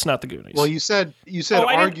 And no, it's not The Goonies. Well, you said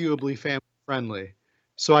arguably family friendly.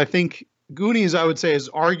 So I think Goonies, I would say, is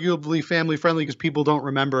arguably family friendly because people don't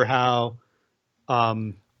remember how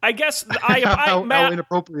I guess how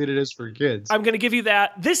inappropriate it is for kids. I'm going to give you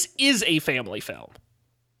that. This is a family film.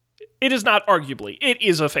 It is not arguably. It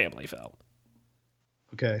is a family film.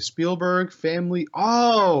 Okay, Spielberg, family.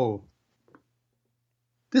 Oh,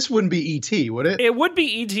 this wouldn't be E.T., would it? It would be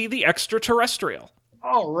E.T. the Extraterrestrial.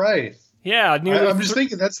 Oh, right. Yeah. I'm just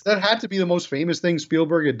thinking that had to be the most famous thing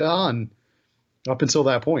Spielberg had done up until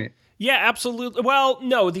that point. Yeah, absolutely. Well,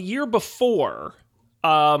 no, the year before,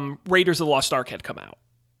 Raiders of the Lost Ark had come out.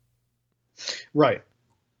 Right.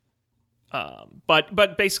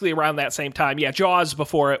 But basically around that same time, yeah, Jaws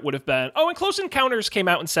before it would have been. Oh, and Close Encounters came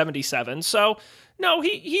out in 1977. So no,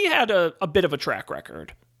 he had a bit of a track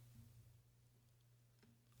record.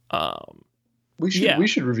 We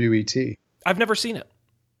should review E.T. I've never seen it.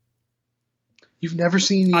 You've never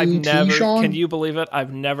seen E.T., Sean? Can you believe it?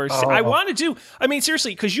 I've never seen. I wanted to. I mean,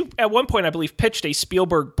 seriously, because you at one point I believe pitched a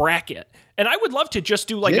Spielberg bracket, and I would love to just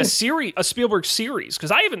do like a Spielberg series because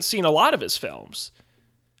I haven't seen a lot of his films.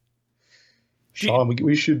 Sean,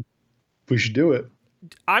 we should do it.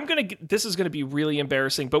 This is gonna be really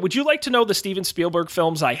embarrassing, but would you like to know the Steven Spielberg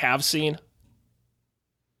films I have seen?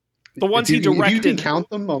 The ones he directed. If you can count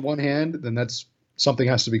them on one hand, then that's something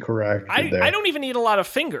has to be correct. I don't even need a lot of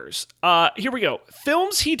fingers. Here we go.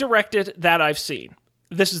 Films he directed that I've seen.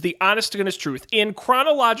 This is the honest to goodness truth in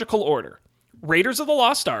chronological order: Raiders of the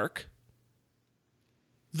Lost Ark,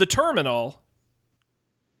 The Terminal,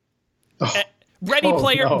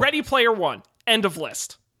 Ready Player One. End of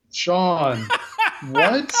list. Sean,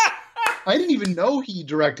 what? I didn't even know he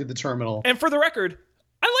directed The Terminal. And for the record,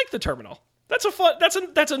 I like The Terminal. That's a fun.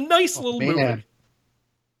 That's a nice little movie.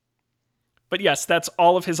 But yes, that's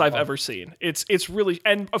all of his I've ever seen. It's really,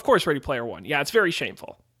 and of course, Ready Player One. Yeah, it's very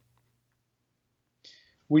shameful.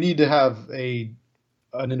 We need to have an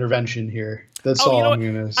intervention here. That's all I'm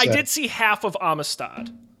going to say. I did see half of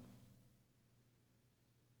Amistad.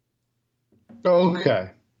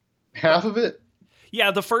 Okay. Half of it?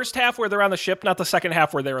 Yeah, the first half where they're on the ship, not the second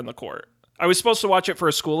half where they're in the court. I was supposed to watch it for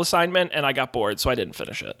a school assignment, and I got bored, so I didn't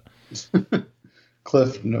finish it.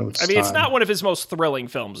 Cliff Notes. I mean, it's not one of his most thrilling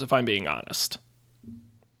films, if I'm being honest.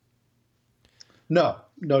 No,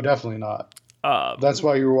 definitely not. That's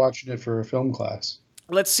why you were watching it for a film class.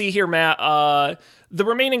 Let's see here, Matt. The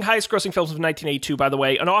remaining highest-grossing films of 1982, by the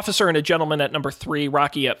way, An Officer and a Gentleman at number 3,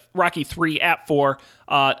 Rocky 3 at 4,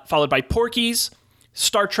 followed by Porky's,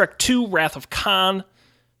 Star Trek II, Wrath of Khan,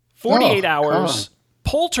 48 Hours, Khan.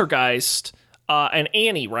 Poltergeist, and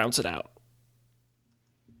Annie rounds it out.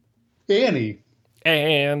 Annie,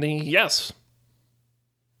 yes.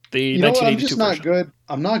 The 1982 I'm just not version. good.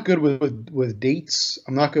 I'm not good with dates.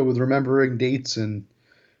 I'm not good with remembering dates and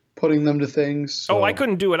putting them to things. So Oh, I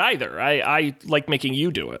couldn't do it either. I like making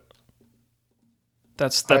you do it.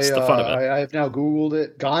 That's the fun of it. I have now Googled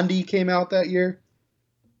it. Gandhi came out that year.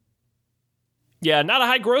 Yeah, not a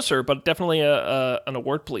high grosser, but definitely an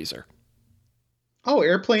award pleaser. Oh,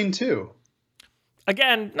 Airplane 2.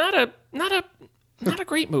 Again, not a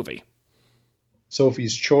great movie.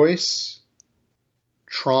 Sophie's Choice.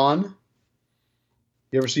 Tron.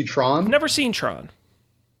 You ever see Tron? I've never seen Tron.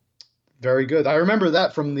 Very good. I remember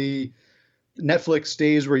that from the Netflix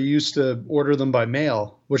days where you used to order them by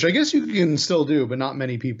mail, which I guess you can still do, but not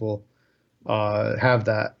many people have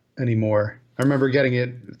that anymore. I remember getting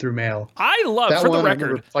it through mail. I loved, that for one, the I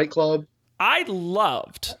remember record, Fight Club. I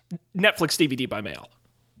loved Netflix DVD by mail.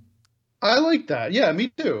 I like that. Yeah, me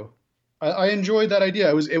too. I enjoyed that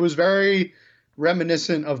idea. It was very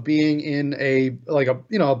reminiscent of being in a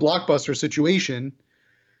blockbuster situation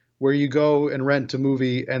where you go and rent a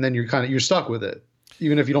movie and then you're stuck with it,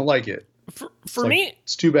 even if you don't like it. For me,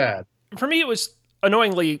 it's too bad. For me, it was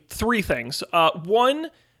annoyingly three things.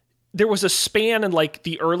 One, there was a span in like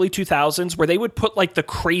the early 2000s where they would put like the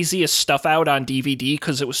craziest stuff out on DVD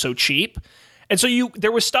because it was so cheap. And so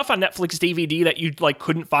there was stuff on Netflix DVD that you like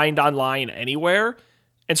couldn't find online anywhere.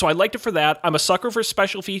 And so I liked it for that. I'm a sucker for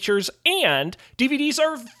special features, and DVDs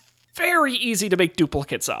are very easy to make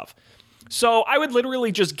duplicates of. So I would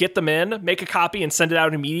literally just get them in, make a copy, and send it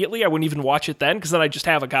out immediately. I wouldn't even watch it then, because then I just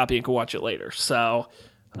have a copy and can watch it later. So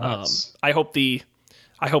Nice. I hope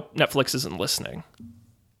Netflix isn't listening.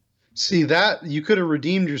 See, that you could have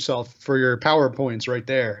redeemed yourself for your PowerPoints right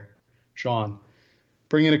there, Sean.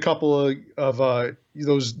 Bring in a couple of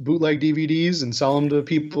those bootleg DVDs and sell them to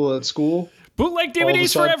people at school. Bootleg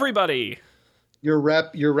DVDs for everybody. Your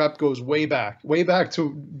rep goes way back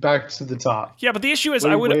to the top. Yeah, but the issue is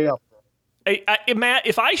Way up. Matt,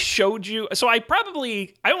 if I showed you, so I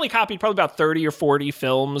only copied probably about 30 or 40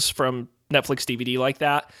 films from Netflix DVD like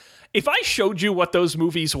that. If I showed you what those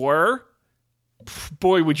movies were,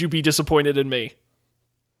 boy, would you be disappointed in me.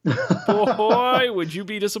 Boy, would you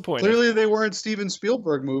be disappointed. Clearly they weren't Steven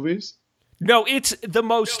Spielberg movies. No, it's the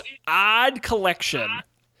most odd collection.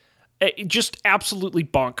 Just absolutely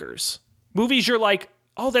bonkers. Movies you're like,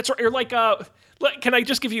 oh, that's right. You're like, can I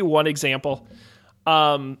just give you one example?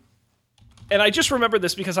 And I just remember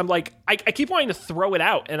this because I'm like, I keep wanting to throw it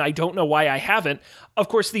out, and I don't know why I haven't. Of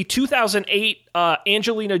course, the 2008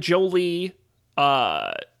 Angelina Jolie,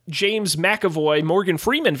 James McAvoy, Morgan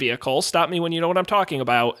Freeman vehicle. Stop me when you know what I'm talking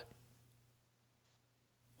about.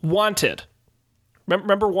 Wanted.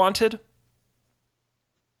 Remember Wanted?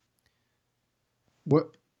 What?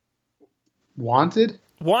 Wanted?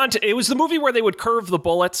 Wanted. It was the movie where they would curve the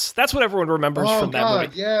bullets. That's what everyone remembers from that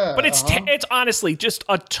movie. Yeah. But it's honestly just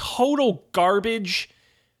a total garbage,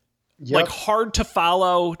 like hard to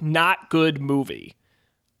follow, not good movie.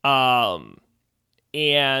 And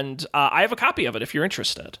I have a copy of it if you're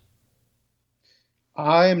interested.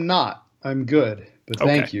 I am not. I'm good, but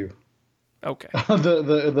thank you. Okay.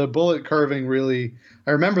 The bullet curving really,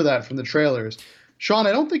 I remember that from the trailers. Sean,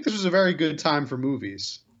 I don't think this was a very good time for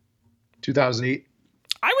movies. 2008.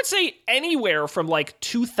 I would say anywhere from like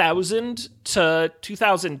 2000 to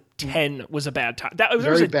 2010 was a bad time.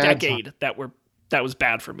 There was a decade that was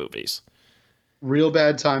bad for movies. Real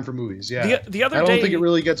bad time for movies. Yeah. The other day, I don't think it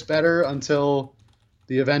really gets better until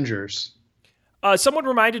the Avengers. Someone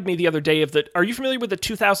reminded me the other day of are you familiar with the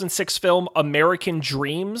 2006 film American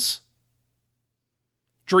Dreams?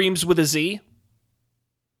 Dreams with a Z?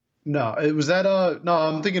 No, it was that. No,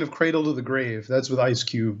 I'm thinking of Cradle to the Grave. That's with Ice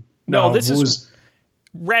Cube. No, this is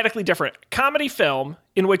radically different. Comedy film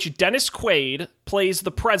in which Dennis Quaid plays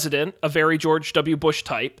the president, a very George W. Bush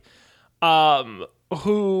type,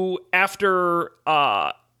 who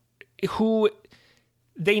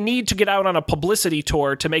they need to get out on a publicity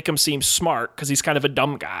tour to make him seem smart because he's kind of a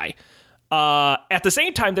dumb guy. At the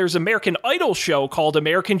same time, there's an American Idol show called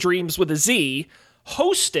American Dreams with a Z,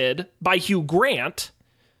 hosted by Hugh Grant.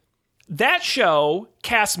 That show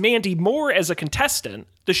casts Mandy Moore as a contestant.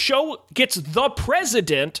 The show gets the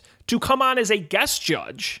president to come on as a guest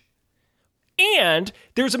judge. And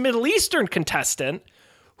there's a Middle Eastern contestant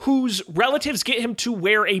whose relatives get him to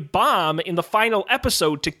wear a bomb in the final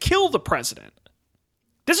episode to kill the president.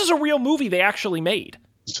 This is a real movie they actually made.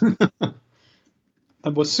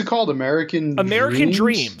 What's it called? American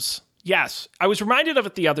Dreams. Yes. I was reminded of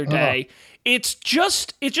it the other day. It's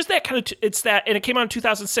just that kind of, and it came out in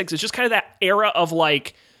 2006. It's just kind of that era of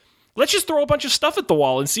like, let's just throw a bunch of stuff at the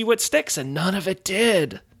wall and see what sticks. And none of it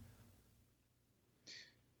did.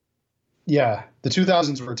 Yeah. The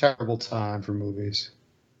 2000s were a terrible time for movies.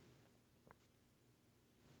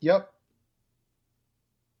 Yep.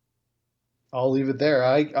 I'll leave it there.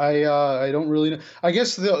 I don't really know. I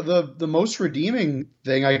guess the most redeeming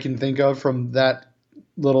thing I can think of from that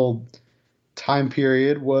little time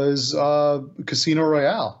period was Casino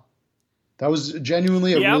Royale. That was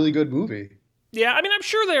genuinely a really good movie. Yeah, I mean, I'm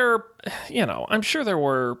sure there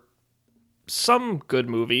were some good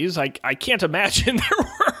movies. I can't imagine there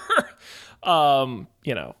were,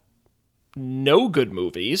 no good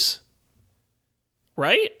movies,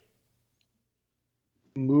 right?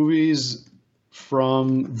 Movies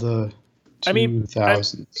from the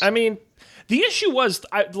 2000s. I mean, the issue was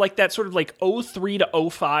like that sort of like 03 to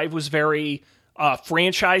 05 was very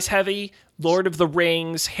franchise heavy. Lord of the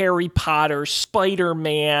Rings, Harry Potter,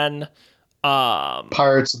 Spider-Man,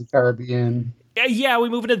 Pirates of the Caribbean. Yeah, we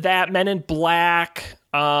move into that. Men in Black,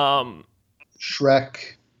 Shrek.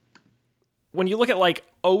 When you look at like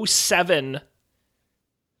 07,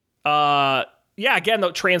 again,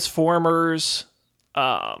 the Transformers.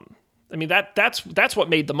 I mean that's what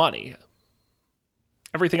made the money.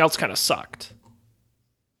 Everything else kind of sucked.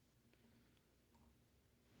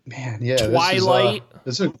 Man, yeah. Twilight,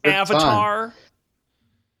 this is a good Avatar. Time.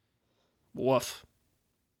 Woof.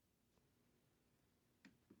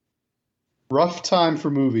 Rough time for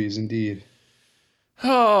movies, indeed.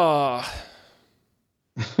 Oh.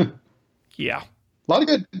 Yeah. A lot of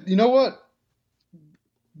good. You know what?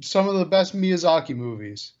 Some of the best Miyazaki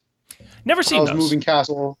movies. Never seen those. Moving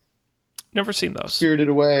Castle. Never seen those. Spirited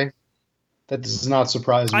Away. That does not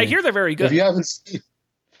surprise me. I hear they're very good. If you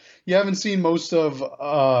haven't seen most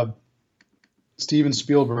of Steven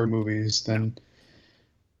Spielberg movies, then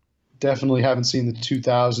definitely haven't seen the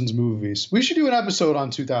 2000s movies. We should do an episode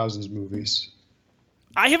on 2000s movies.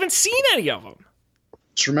 I haven't seen any of them.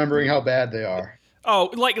 Just remembering how bad they are. Oh,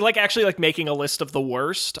 like actually like making a list of the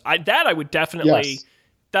worst. I would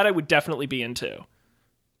definitely be into.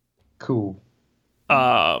 Cool.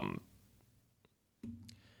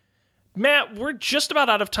 Matt, we're just about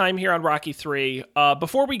out of time here on Rocky 3.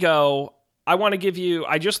 Before we go, I want to give you,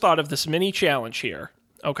 I just thought of this mini challenge here,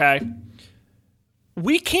 okay?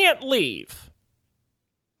 We can't leave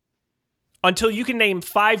until you can name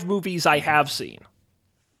 5 movies I have seen.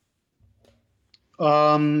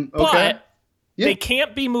 Okay. But they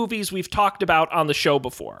can't be movies we've talked about on the show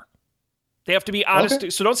before. They have to be honest. Okay.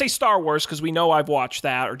 So don't say Star Wars because we know I've watched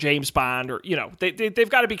that, or James Bond, or, they've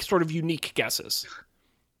got to be sort of unique guesses.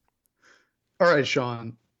 All right,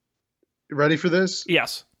 Sean. You ready for this?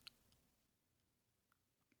 Yes.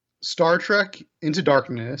 Star Trek Into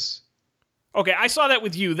Darkness. Okay, I saw that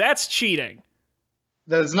with you. That's cheating.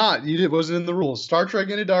 That is not. It wasn't in the rules. Star Trek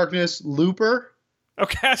Into Darkness, Looper.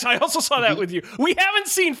 Okay, so I also saw that with you. We haven't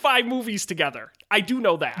seen 5 movies together. I do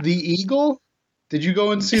know that. The Eagle? Did you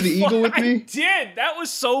go and see The Eagle with me? I did. That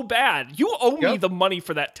was so bad. You owe me the money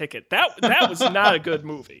for that ticket. That was not a good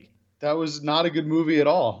movie. That was not a good movie at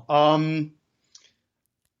all.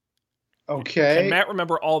 Okay. Can Matt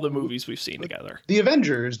remember all the movies we've seen together? The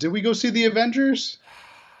Avengers. Did we go see The Avengers?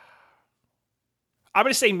 I'm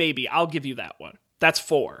going to say maybe. I'll give you that one. That's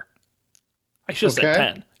 4. I should have said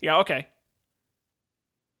 10. Yeah, okay.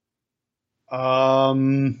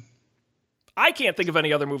 I can't think of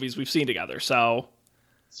any other movies we've seen together, so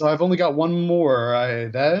I've only got one more.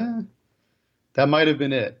 That might have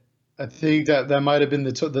been it. I think that might have been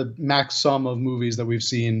the max sum of movies that we've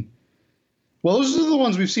seen. Well, those are the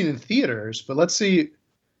ones we've seen in theaters, but let's see.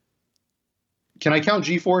 Can I count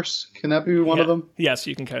G-Force? Can that be one of them? Yes,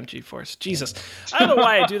 you can count G-Force. Jesus. I don't know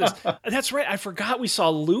why I do this. That's right. I forgot we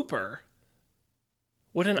saw Looper.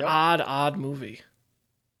 What an odd movie.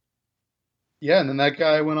 Yeah, and then that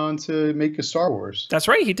guy went on to make a Star Wars. That's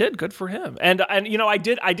right, he did. Good for him. And I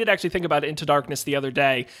did actually think about Into Darkness the other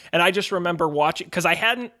day, and I just remember watching, because I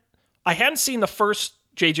hadn't seen the first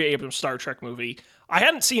J.J. Abrams Star Trek movie. I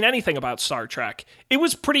hadn't seen anything about Star Trek. It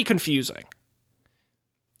was pretty confusing.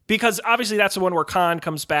 Because obviously that's the one where Khan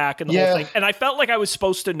comes back and the whole thing. And I felt like I was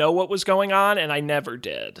supposed to know what was going on, and I never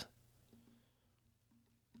did.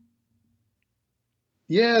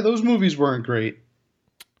 Yeah, those movies weren't great.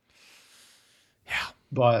 Yeah.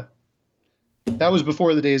 But that was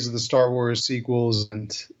before the days of the Star Wars sequels,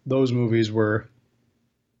 and those movies were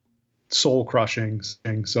soul-crushing.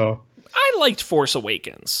 So I liked Force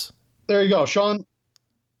Awakens. There you go, Sean.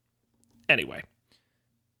 Anyway,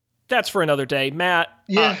 that's for another day. Matt,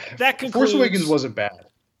 that concludes... Force Awakens wasn't bad.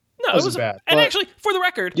 No, it wasn't bad. And actually, for the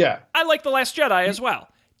record, I like The Last Jedi as well.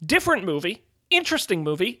 Different movie. Interesting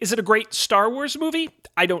movie. Is it a great Star Wars movie?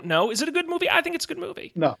 I don't know. Is it a good movie? I think it's a good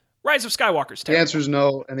movie. No. Rise of Skywalker's terrible. The answer is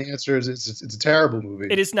no, and the answer is it's a terrible movie.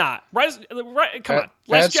 It is not. Come on.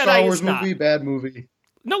 Last Jedi Star Wars is not. movie, bad movie.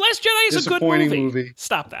 No, Last Jedi is a good movie.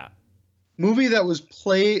 Stop that. movie that was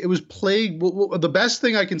plagued. The best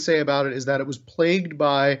thing I can say about it is that it was plagued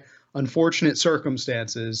by unfortunate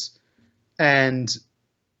circumstances, and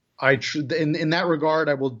in that regard,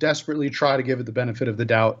 I will desperately try to give it the benefit of the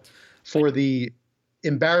doubt for the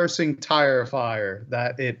embarrassing tire fire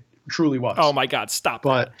that it truly was. Oh my God! Stop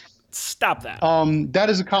that! That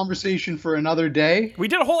is a conversation for another day. We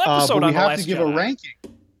did a whole episode on The Last Jedi. We have to give a ranking.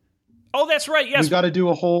 Oh, that's right. Yes, we got to do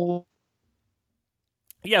a whole.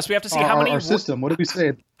 Yes, we have to see how many. Our system. What did we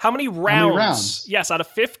say? How many rounds? Yes, out of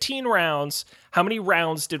 15 rounds, how many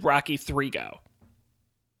rounds did Rocky 3 go?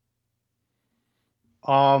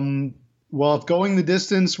 Well, if going the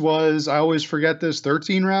distance was, I always forget this,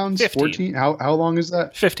 13 rounds, 15. 14. How long is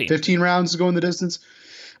that? 15. 15 rounds is going the distance.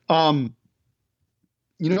 I'll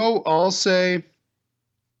say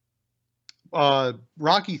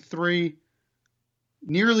Rocky 3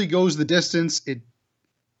 nearly goes the distance. It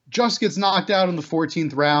just gets knocked out in the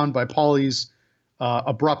 14th round by Paulie's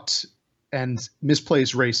abrupt and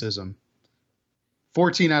misplaced racism.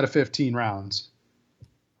 14 out of 15 rounds.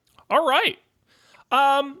 All right.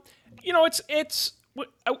 It's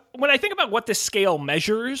when I think about what this scale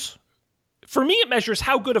measures, for me, it measures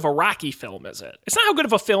how good of a Rocky film is it. It's not how good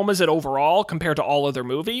of a film is it overall compared to all other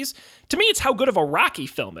movies. To me, it's how good of a Rocky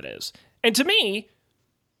film it is. And to me,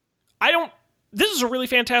 this is a really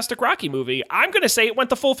fantastic Rocky movie. I'm going to say it went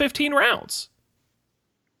the full 15 rounds.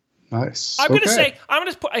 Nice.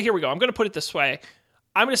 Here we go. I'm going to put it this way.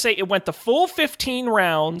 I'm going to say it went the full 15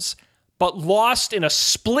 rounds, but lost in a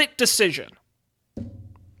split decision.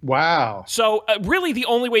 Wow. So really the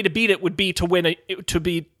only way to beat it would be to win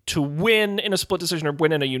in a split decision or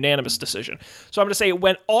win in a unanimous decision. So I'm going to say it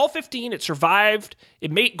went all 15, it survived,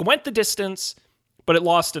 went the distance, but it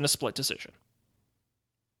lost in a split decision.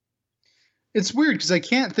 It's weird because I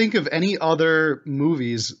can't think of any other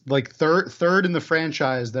movies like third in the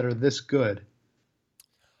franchise that are this good.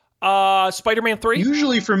 Spider-Man 3?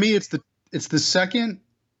 Usually for me it's the second.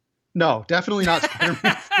 No, definitely not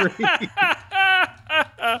Spider-Man 3.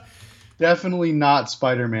 Definitely not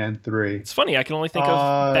Spider-Man 3. It's funny, I can only think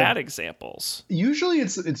of bad examples. Usually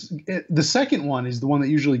the second one is the one that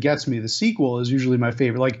usually gets me. The sequel is usually my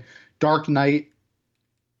favorite. Like Dark Knight,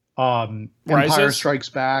 Empire Strikes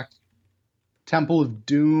Back, Temple of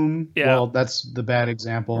Doom. Yeah. Well, that's the bad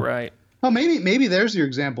example. Right. Oh, maybe there's your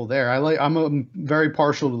example there. I'm very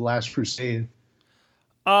partial to The Last Crusade.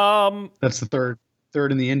 That's the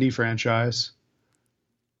third in the Indy franchise.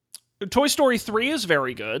 Toy Story 3 is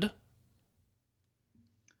very good.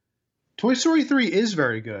 Toy Story 3 is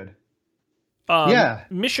very good. Yeah.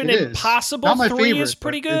 Mission Impossible 3 is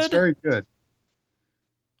pretty good. It's very good.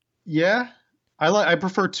 Yeah. I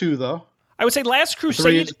prefer 2 though. I would say Last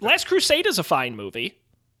Crusade is a fine movie.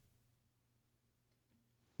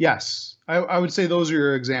 Yes. I would say those are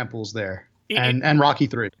your examples there. And Rocky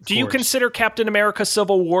 3. Do you consider Captain America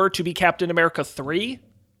Civil War to be Captain America 3?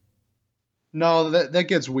 No, that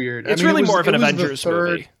gets weird. It's really more of an Avengers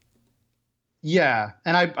movie. Yeah,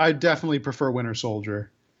 and I definitely prefer Winter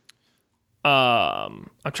Soldier. I'm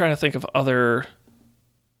trying to think of other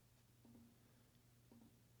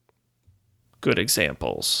good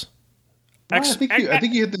examples. Well, I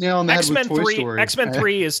think you hit the nail on the head with Toy Story. X-Men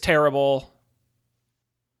 3 is terrible.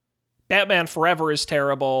 Batman Forever is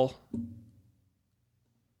terrible.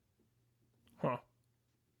 Huh.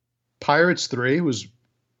 Pirates 3 was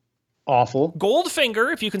awful.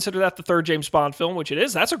 Goldfinger, if you consider that the third James Bond film, which it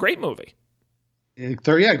is, that's a great movie. Yeah,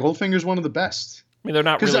 Goldfinger's one of the best. I mean, they're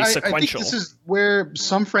not really sequential. I think this is where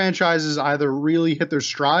some franchises either really hit their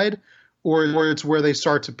stride or it's where they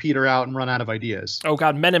start to peter out and run out of ideas. Oh,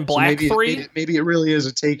 God, Men in Black 3? Maybe it really is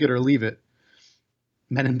a take it or leave it.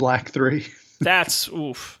 Men in Black 3. That's,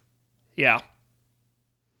 oof. Yeah.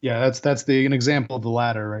 Yeah, that's an example of the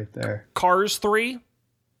latter right there. Cars 3?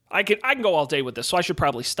 I can go all day with this, so I should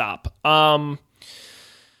probably stop. Matt,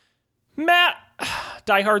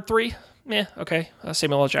 Die Hard 3? Yeah, okay.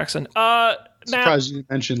 Samuel L. Jackson. Matt, surprised you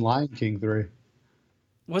didn't mention Lion King 3.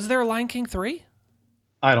 Was there a Lion King 3?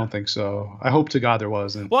 I don't think so. I hope to God there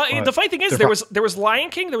wasn't. Well, the funny thing is, there was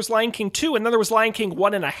Lion King, there was Lion King 2, and then there was Lion King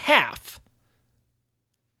 1.5.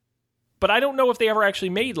 But I don't know if they ever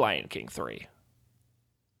actually made Lion King 3.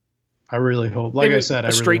 I really hope. Like I said, I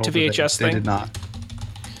really straight hope to VHS they thing. Did not.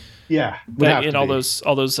 Yeah, and all those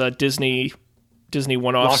Disney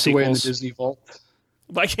one-off locked sequels away in the Disney vault.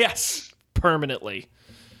 Like, yes, permanently.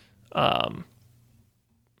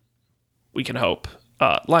 We can hope.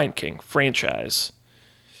 Lion King franchise.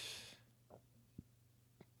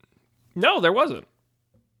 No, there wasn't.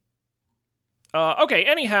 Okay,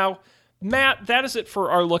 anyhow, Matt, that is it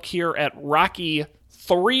for our look here at Rocky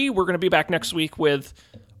 3. We're going to be back next week with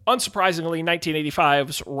unsurprisingly,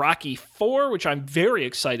 1985's Rocky IV, which I'm very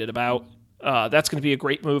excited about. That's going to be a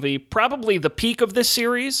great movie. Probably the peak of this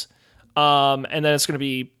series. And then it's going to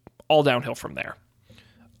be all downhill from there.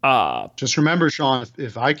 Just remember, Sean,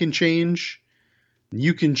 if I can change,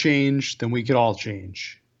 you can change, then we could all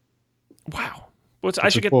change. Wow. I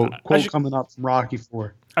should get quote coming up from Rocky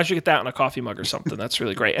IV. I should get that in a coffee mug or something. That's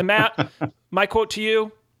really great. And Matt, my quote to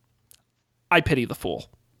you, I pity the fool.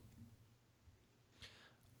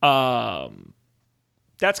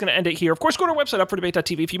 That's going to end it here. Of course, go to our website,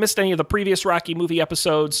 upfordebate.tv. If you missed any of the previous Rocky movie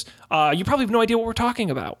episodes, you probably have no idea what we're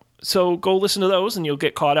talking about. So go listen to those and you'll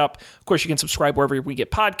get caught up. Of course, you can subscribe wherever we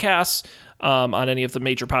get podcasts, on any of the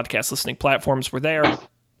major podcast listening platforms. We're there.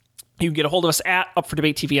 You can get a hold of us at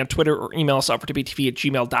UpForDebateTV on Twitter or email us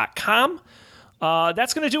upfordebatetv@gmail.com.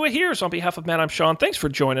 That's going to do it here. So on behalf of Matt, I'm Sean. Thanks for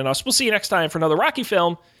joining us. We'll see you next time for another Rocky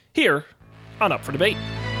film here on Up for Debate.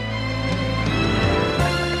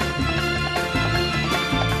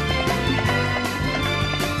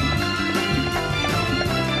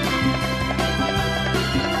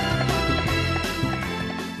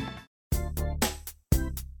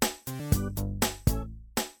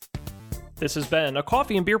 This has been a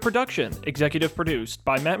Coffee and Beer production, executive produced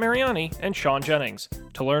by Matt Mariani and Sean Jennings.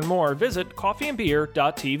 To learn more, visit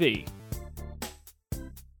coffeeandbeer.tv.